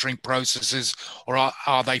monitoring processes, or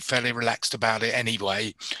are they fairly relaxed about it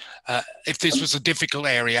anyway? If this was a difficult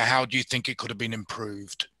area, how do you think it could have been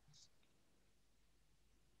improved?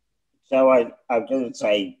 So I'm going to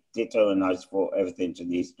say ditto, and I support everything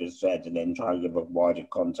Denise just said, and then try and give a wider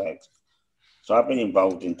context. So I've been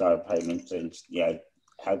involved in direct payments since,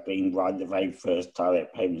 have been running the very first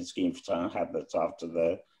direct payment scheme for town hamlets after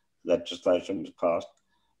the legislation was passed.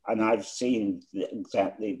 And I've seen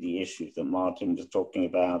exactly the issues that Martin was talking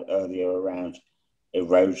about earlier around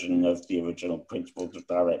erosion of the original principles of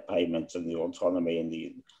direct payments and the autonomy and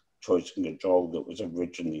the choice and control that was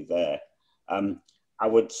originally there. I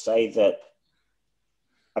would say that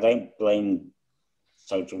I don't blame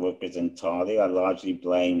social workers entirely. I largely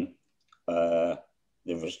blame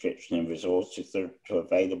the restriction in resources that are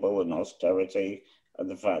available and austerity, and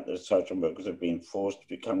the fact that social workers have been forced to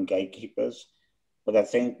become gatekeepers. But I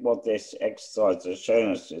think what this exercise has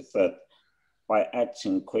shown us is that by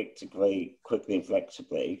acting quickly and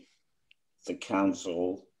flexibly, the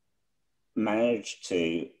council managed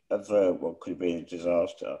to avert what could have been a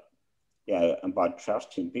disaster. And by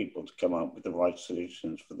trusting people to come up with the right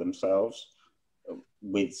solutions for themselves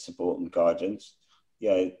with support and guidance,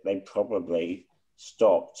 they probably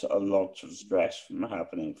stopped a lot of stress from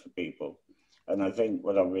happening for people. And I think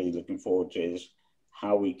what I'm really looking forward to is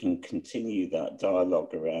how we can continue that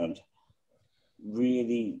dialogue around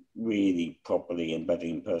really, really properly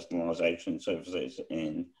embedding personalisation services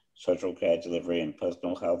in social care delivery and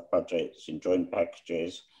personal health budgets, in joint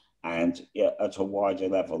packages, and at a wider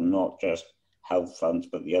level, not just health funds,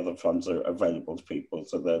 but the other funds that are available to people,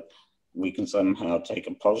 so that we can somehow take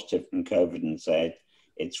a positive from COVID and say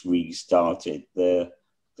it's restarted the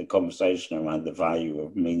conversation around the value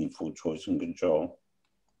of meaningful choice and control.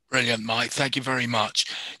 Brilliant, Mike. Thank you very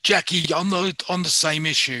much. Jackie, on the same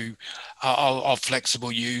issue of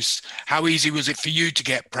flexible use, how easy was it for you to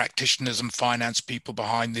get practitioners and finance people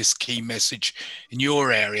behind this key message in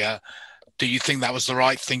your area? Do you think that was the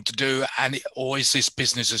right thing to do, or is this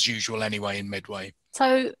business as usual anyway in Medway?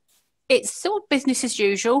 So it's sort of business as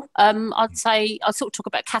usual. I'd say I sort of talk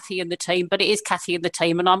about Kathy and the team, but it is Kathy and the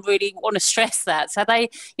team, and I really want to stress that. So they,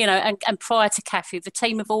 and prior to Kathy, the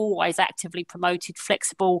team have always actively promoted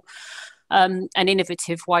flexible and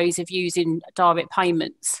innovative ways of using direct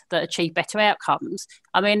payments that achieve better outcomes.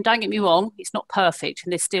 I mean, don't get me wrong, it's not perfect,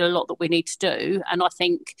 and there's still a lot that we need to do. And I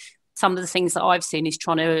think some of the things that I've seen is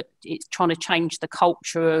trying to change the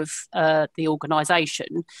culture of the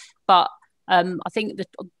organisation, but I think that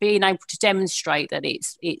being able to demonstrate that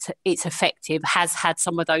it's effective has had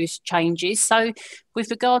some of those changes. So,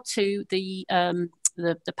 with regard to the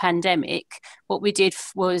pandemic, what we did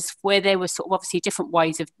was, where there were sort of obviously different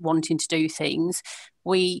ways of wanting to do things,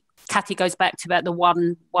 Kathy goes back to about the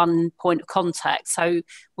one point of contact. So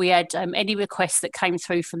we had any requests that came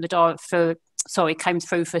through from for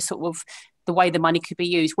sort of the way the money could be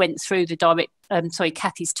used, went through the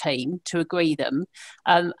Kathy's team to agree them.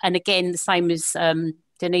 And again, the same as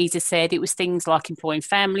Denise has said, it was things like employing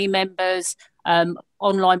family members,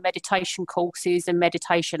 online meditation courses and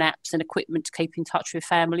meditation apps and equipment to keep in touch with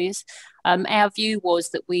families. Our view was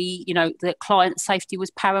that that client safety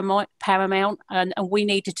was paramount, and we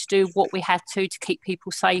needed to do what we had to keep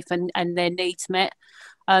people safe and their needs met.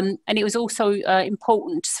 And it was also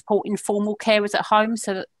important to support informal carers at home,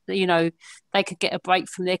 so that they could get a break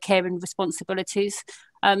from their caring responsibilities.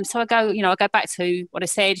 So I go back to what I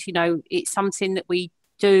said. It's something that we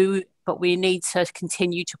do, but we need to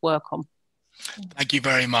continue to work on. Thank you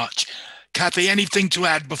very much. Kathy, anything to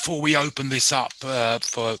add before we open this up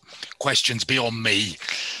for questions beyond me?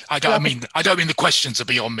 I don't mean the questions are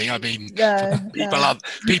beyond me. I mean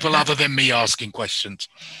people other than me asking questions.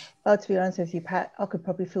 Well, to be honest with you, Pat, I could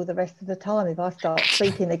probably fill the rest of the time if I start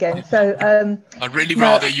speaking again. So I'd really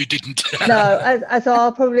rather you didn't. No, as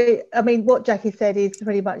I'll probably, I mean, what Jackie said is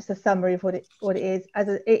pretty much the summary of what it is.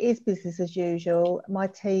 It is business as usual. My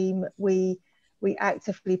team, we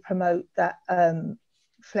actively promote that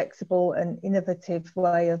flexible and innovative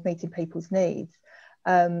way of meeting people's needs,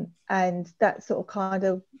 and that sort of kind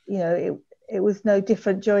of, it was no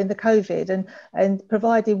different during the COVID, and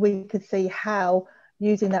provided we could see how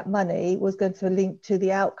using that money was going to link to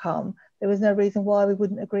the outcome, there was no reason why we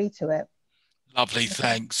wouldn't agree to it. Lovely,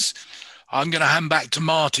 thanks. I'm going to hand back to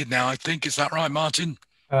Martin now, I think. Is that right, Martin?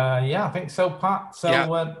 Yeah, I think so, Pat. So,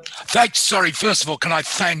 yeah. Thanks. Sorry. First of all, can I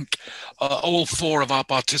thank all 4 of our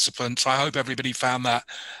participants? I hope everybody found that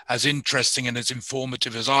as interesting and as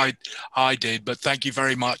informative as I did. But thank you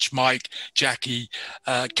very much, Mike, Jackie,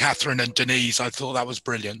 Catherine, and Denise. I thought that was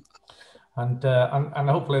brilliant. And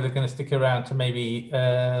hopefully they're going to stick around to maybe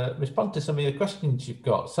respond to some of the questions you've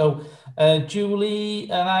got. So, Julie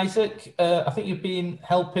and Isaac, I think you've been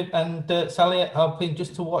helping, and Sally helping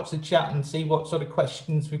just to watch the chat and see what sort of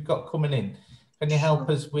questions we've got coming in. Can you help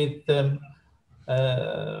us with Sally,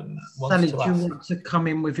 do you want to come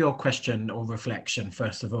in with your question or reflection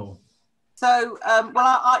first of all? So,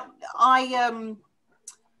 well,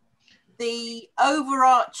 the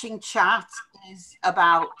overarching chat is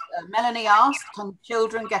about Melanie asked, can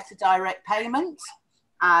children get a direct payment?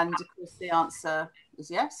 And of course the answer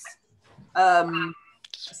is yes.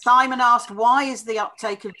 Simon asked, why is the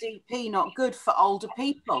uptake of DP not good for older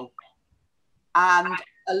people? And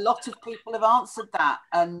a lot of people have answered that.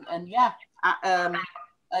 And yeah,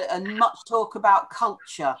 and much talk about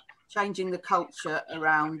culture, changing the culture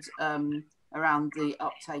around the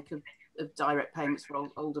uptake of direct payments for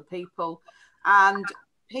older people. And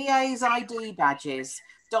PA's ID badges.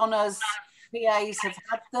 Donna's PAs have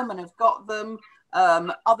had them and have got them.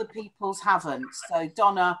 Other people's haven't. So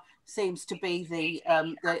Donna seems to be the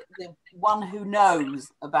one who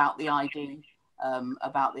knows about the ID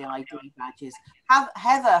badges.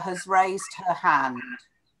 Heather has raised her hand.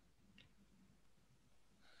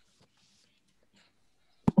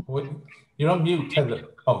 You're on mute, Heather.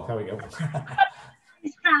 Oh, there we go.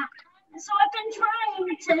 So I've been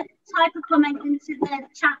trying to type a comment into the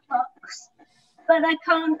chat box, but I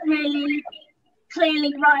can't really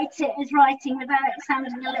clearly write it as writing without it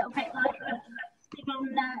sounding a little bit like I'm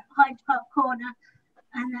on Hyde Park Corner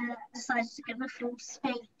and decided to give a full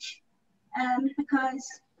speech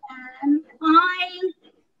because I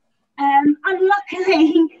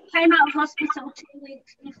unluckily came out of hospital 2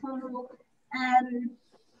 weeks before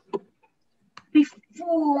we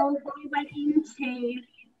went into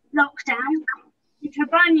lockdown into a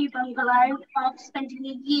brand new bungalow after spending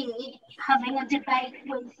a year having a debate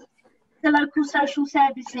with the local social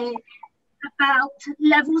services about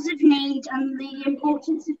levels of need and the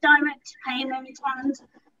importance of direct payment. And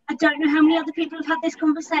I don't know how many other people have had this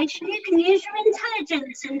conversation. You can use your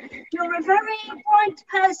intelligence and you're a very bright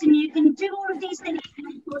person. You can do all of these things to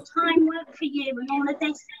make your time work for you and all of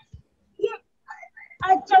this.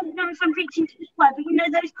 I don't know if I'm preaching to the choir, but you know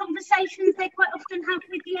those conversations they quite often have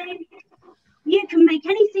with you? You can make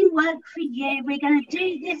anything work for you. We're going to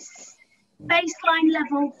do this baseline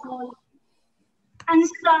level for you. And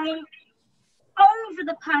so over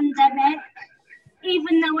the pandemic,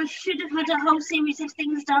 even though I should have had a whole series of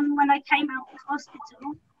things done when I came out of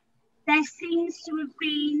hospital, there seems to have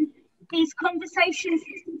been these conversations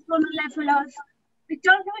on a level of, I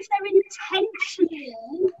don't know if they're intentionally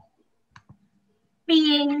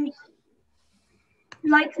being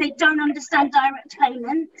like they don't understand direct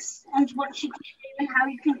payments and what you can do and how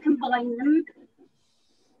you can combine them,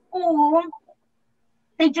 or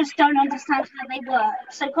they just don't understand how they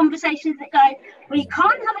work. So conversations that go, well, you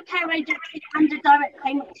can't have a care agency and a direct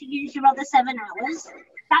payment to use your other 7 hours.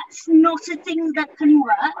 That's not a thing that can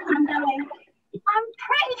work. And I'm going, I'm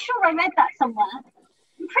pretty sure I read that somewhere.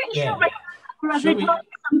 I'm pretty sure I read that or I've read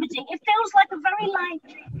somebody. It feels like a very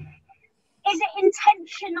is it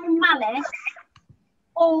intentional malice,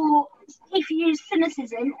 or if you use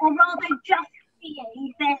cynicism, or rather just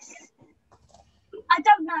being this? I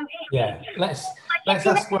don't know. Let's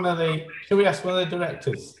ask one of the. Should we ask one of the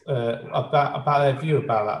directors about their view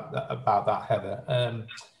about that, Heather?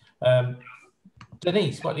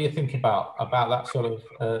 Denise, what do you think about that sort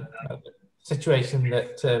of situation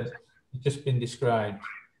that has just been described?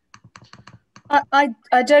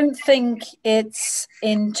 I don't think it's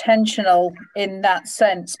intentional in that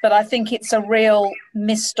sense, but I think it's a real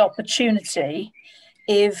missed opportunity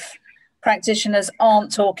if practitioners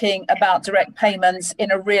aren't talking about direct payments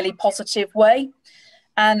in a really positive way.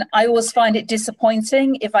 And I always find it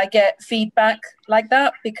disappointing if I get feedback like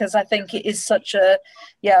that, because I think it is such a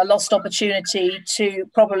lost opportunity to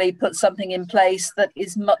probably put something in place that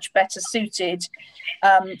is much better suited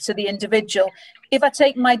to the individual. If I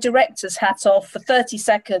take my director's hat off for 30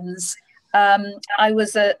 seconds, I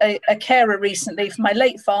was a carer recently for my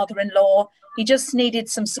late father-in-law. He just needed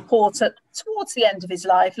some support towards the end of his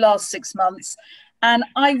life, last 6 months. And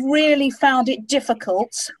I really found it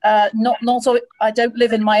difficult, I don't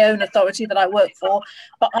live in my own authority that I work for,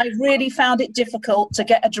 but I really found it difficult to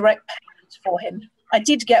get a direct payment for him. I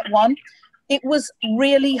did get one. It was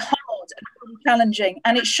really hard and really challenging,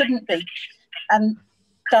 and it shouldn't be. And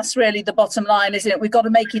That's really the bottom line, isn't it? We've got to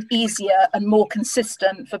make it easier and more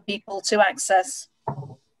consistent for people to access.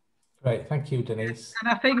 Great, thank you, Denise. And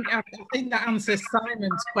I think that answers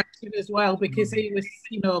Simon's question as well, because he was,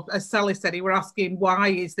 you know, as Sally said, he were asking why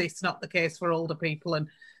is this not the case for older people, and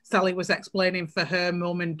Sally was explaining for her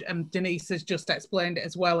mum, and Denise has just explained it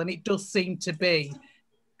as well. And it does seem to be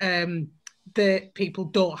that people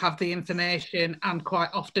don't have the information and quite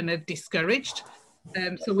often are discouraged.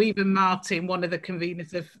 So even Martin, one of the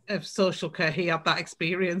conveners of social care, he had that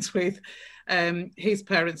experience with his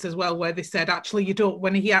parents as well, where they said, actually, you don't,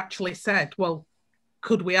 when he actually said, well,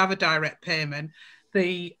 could we have a direct payment?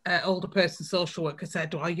 The older person social worker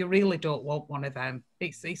said, well, you really don't want one of them.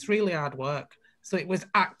 It's really hard work. So it was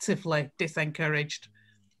actively disencouraged.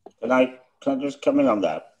 Can I just come in on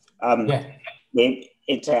that? Yeah.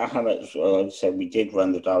 It's how much I said we did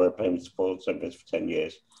run the direct payment support service for 10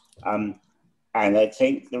 years. And I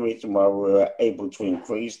think the reason why we were able to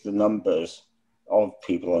increase the numbers of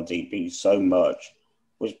people on DP so much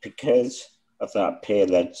was because of that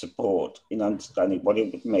peer-led support in understanding what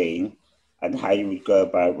it would mean and how you would go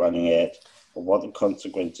about running it, or what the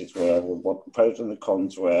consequences were, or what the pros and the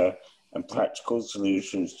cons were, and practical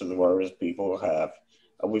solutions to the worries people have.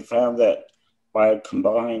 And we found that by a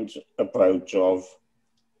combined approach of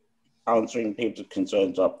answering people's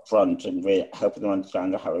concerns up front and really helping them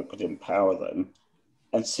understand how it could empower them,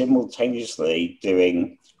 and simultaneously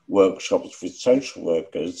doing workshops with social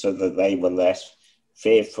workers so that they were less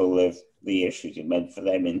fearful of the issues it meant for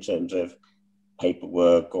them in terms of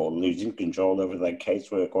paperwork or losing control over their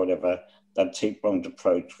casework or whatever, that two-pronged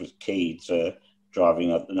approach was key to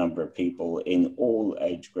driving up the number of people in all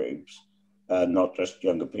age groups, not just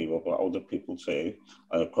younger people, but older people too,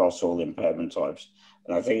 and across all impairment types.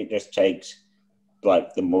 And I think it just takes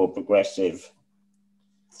like the more progressive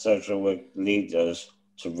social work leaders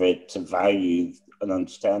to value and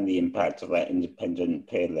understand the impact of that independent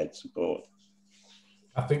peer-led support.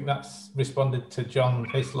 I think that's responded to John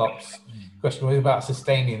Hislop's question. Was about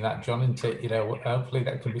sustaining that, John, isn't it? You know, hopefully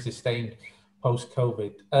that can be sustained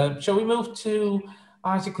post-COVID. Shall we move to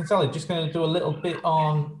Isaac and Sally? Just going to do a little bit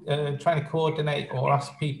on trying to coordinate or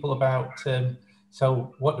ask people about,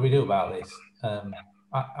 so what do we do about this?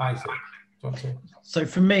 Isaac, do you want to? So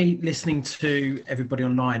for me, listening to everybody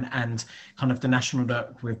online and kind of the national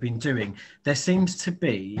work we've been doing, there seems to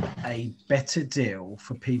be a better deal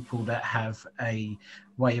for people that have a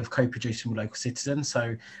way of co-producing with local citizens.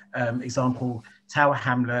 So example, Tower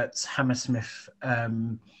Hamlets, Hammersmith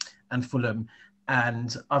and Fulham,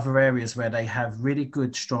 and other areas where they have really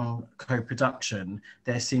good, strong co-production,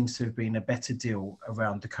 there seems to have been a better deal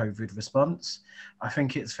around the COVID response. I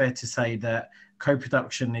think it's fair to say that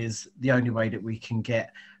co-production is the only way that we can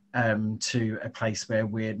get to a place where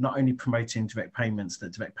we're not only promoting direct payments,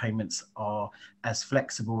 that direct payments are as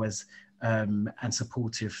flexible as and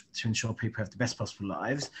supportive to ensure people have the best possible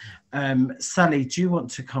lives. Sally, do you want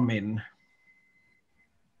to come in?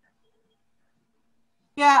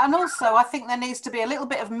 Yeah, and also I think there needs to be a little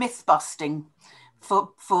bit of myth busting for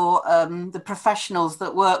the professionals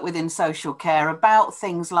that work within social care about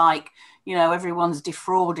things like, you know, everyone's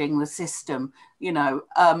defrauding the system. You know,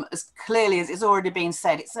 as clearly as it's already been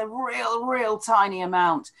said, it's a real tiny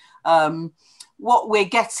amount. What we're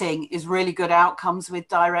getting is really good outcomes with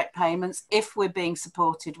direct payments if we're being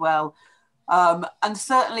supported well. And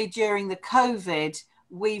certainly during the COVID,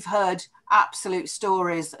 we've heard absolute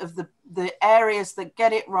stories of the areas that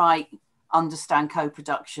get it right, understand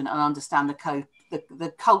co-production and understand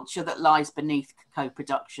the culture that lies beneath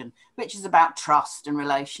co-production, which is about trust and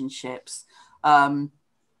relationships.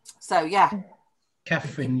 So yeah.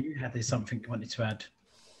 Catherine, you had something you wanted to add.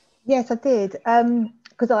 Yes, I did.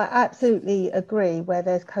 Because I absolutely agree, where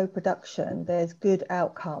there's co-production, there's good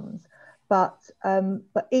outcomes. But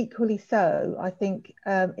equally so, I think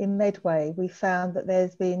in Medway, we found that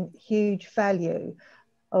there's been huge value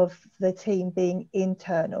of the team being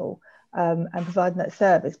internal and providing that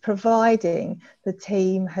service, providing the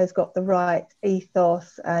team has got the right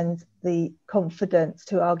ethos and the confidence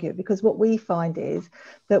to argue it. Because what we find is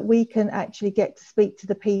that we can actually get to speak to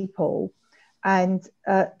the people and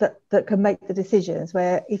that can make the decisions,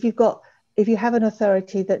 where if you have an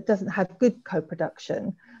authority that doesn't have good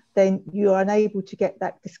co-production, then you are unable to get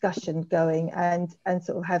that discussion going and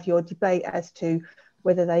sort of have your debate as to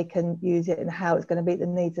whether they can use it and how it's going to meet the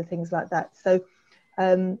needs of things like that. So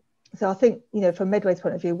so I think, you know, from Medway's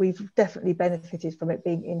point of view, we've definitely benefited from it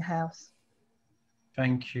being in-house.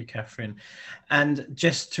 Thank you, Catherine. And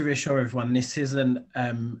just to reassure everyone, this isn't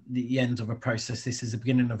the end of a process. This is the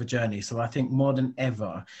beginning of a journey. So I think more than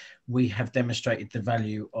ever, we have demonstrated the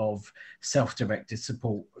value of self-directed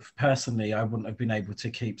support. Personally, I wouldn't have been able to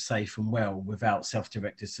keep safe and well without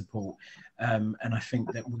self-directed support. And I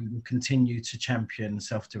think that we will continue to champion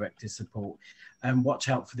self-directed support. And watch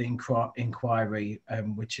out for the inquiry,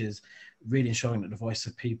 which is really ensuring that the voice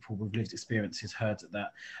of people with lived experience is heard at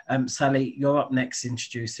that. Sally, you're up next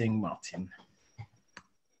introducing Martin.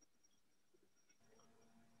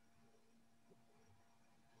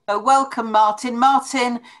 Welcome, Martin.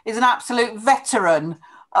 Martin is an absolute veteran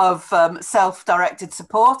of self-directed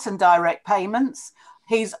support and direct payments.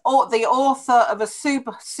 He's the author of a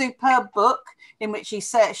superb book in which he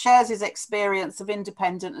shares his experience of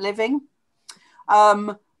independent living.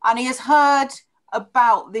 And he has heard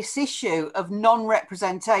about this issue of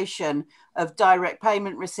non-representation of direct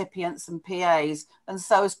payment recipients and PAs, and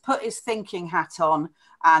so has put his thinking hat on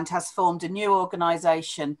and has formed a new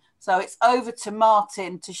organisation. So it's over to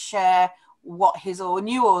Martin to share what his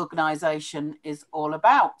new organisation is all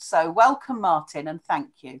about. So welcome, Martin, and thank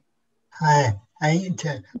you. Hi, I'm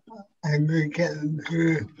going to get them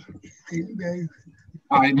through.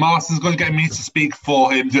 Hi, Martin's going to get me to speak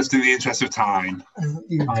for him just in the interest of time.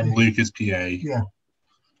 I'm Lucas, PA. Yeah.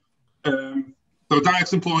 So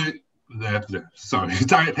direct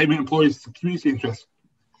payment employees is a community interest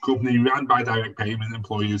company run by direct payment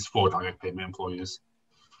employers for direct payment employers.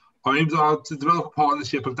 Our aims are to develop a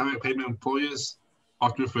partnership of direct payment employers,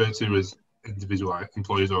 often referred to as individual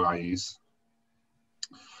employers or IEs.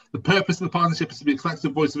 The purpose of the partnership is to be a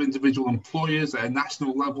collective voice of individual employers at a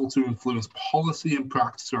national level to influence policy and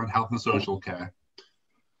practice around health and social care.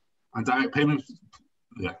 And direct payment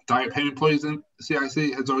employers in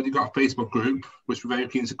CIC has already got a Facebook group, which we're very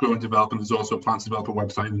keen to grow and develop, and there's also a plan to develop a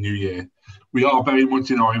website in the new year. We are very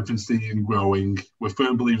much in our infancy and growing. We're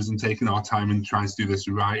firm believers in taking our time and trying to do this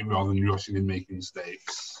right rather than rushing and making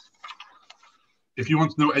mistakes. If you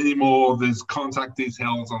want to know any more, there's contact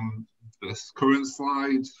details on this current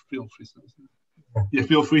slide. Feel free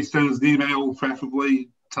to send us an email, preferably.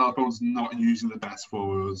 Telephone's not usually the best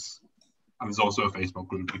for us. And there's also a Facebook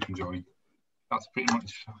group you can join. That's pretty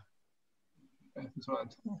much everything to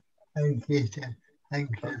add. Thank you, sir. Thank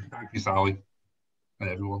you. Thank you, Sally, and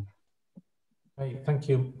everyone. Hey, thank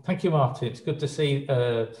you, Martin. It's good to see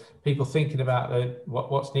people thinking about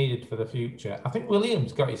what's needed for the future. I think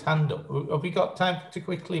William's got his hand up. Have we got time to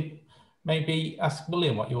quickly maybe ask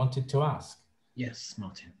William what you wanted to ask? Yes,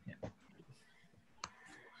 Martin. Yeah.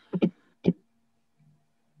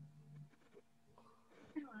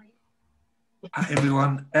 Hi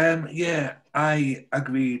everyone. Yeah, I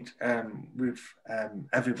agreed with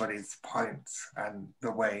everybody's points and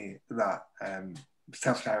the way that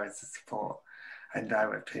self-directed support and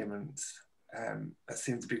direct payments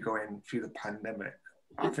seem to be going through the pandemic.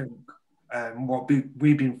 I think what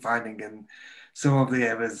we've been finding in some of the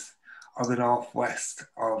areas of the Northwest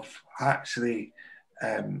of actually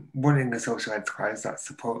running a social enterprise that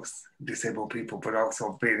supports disabled people, but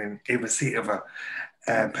also being in receipt of a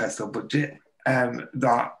personal budget,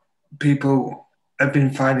 that people have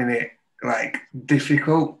been finding it like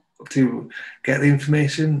difficult to get the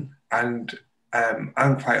information, and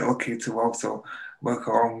I'm quite lucky to also work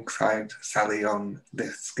alongside Sally on the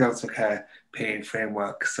Skills for Care paying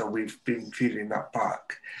framework, so we've been feeding that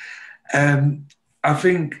back. I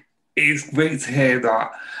think it's great to hear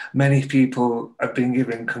that many people have been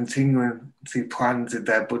given contingency plans in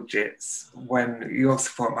their budgets. When Your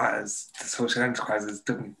Support Matters, the social enterprise, has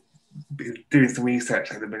doing some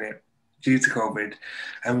research at the minute due to COVID,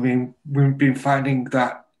 and we've been finding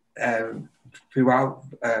that throughout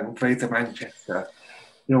Greater Manchester,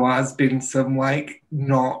 there has been some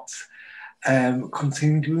not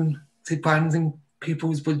contingency plans in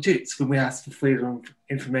people's budgets when we ask for freedom of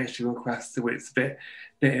information requests, so it's a bit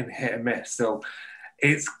hit and miss. So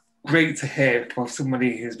it's great to hear from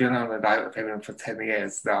somebody who's been on a direct payment for 10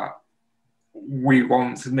 years that we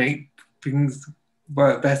want to make things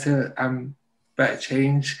work better and better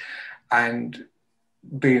change, and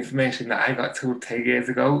the information that I got told 10 years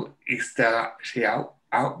ago is still actually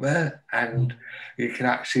out there, and you can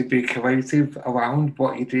actually be creative around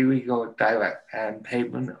what you do with your direct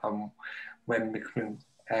payment when becoming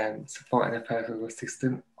supporting a personal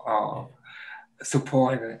assistant or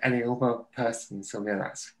supporting any other person. So yeah,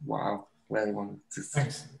 that's what I really wanted to say.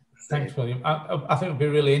 Thanks, William. I think we'll be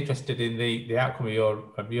really interested in the outcome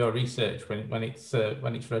of your research when it's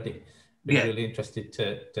ready. Be really interested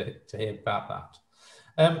to hear about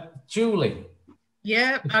that. Julie.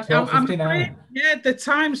 Yeah, I'm afraid, the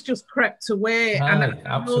time's just crept away, and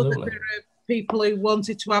I know that there are people who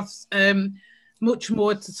wanted to have much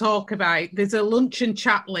more to talk about. There's a lunch and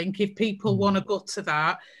chat link if people want to go to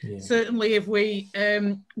that. Yeah. Certainly if we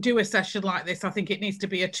do a session like this, I think it needs to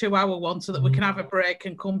be a 2-hour one so that we can have a break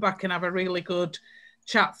and come back and have a really good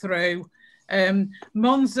chat through.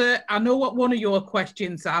 Monza, I know what one of your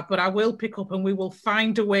questions are, but I will pick up and we will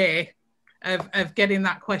find a way of getting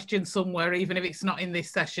that question somewhere, even if it's not in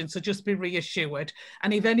this session. So just be reassured.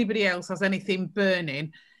 And if anybody else has anything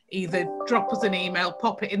burning, either drop us an email,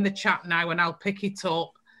 pop it in the chat now, and I'll pick it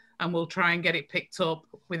up and we'll try and get it picked up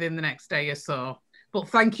within the next day or so. But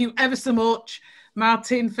thank you ever so much,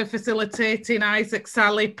 Martin, for facilitating, Isaac,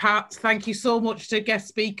 Sally, Pat. Thank you so much to guest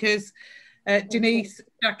speakers, Denise,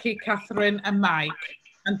 Jackie, Catherine and Mike.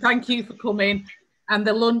 And thank you for coming. And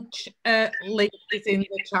the lunch link is in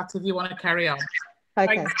the chat if you want to carry on.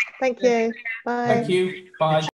 Okay, thank you. Bye. Thank you. Bye.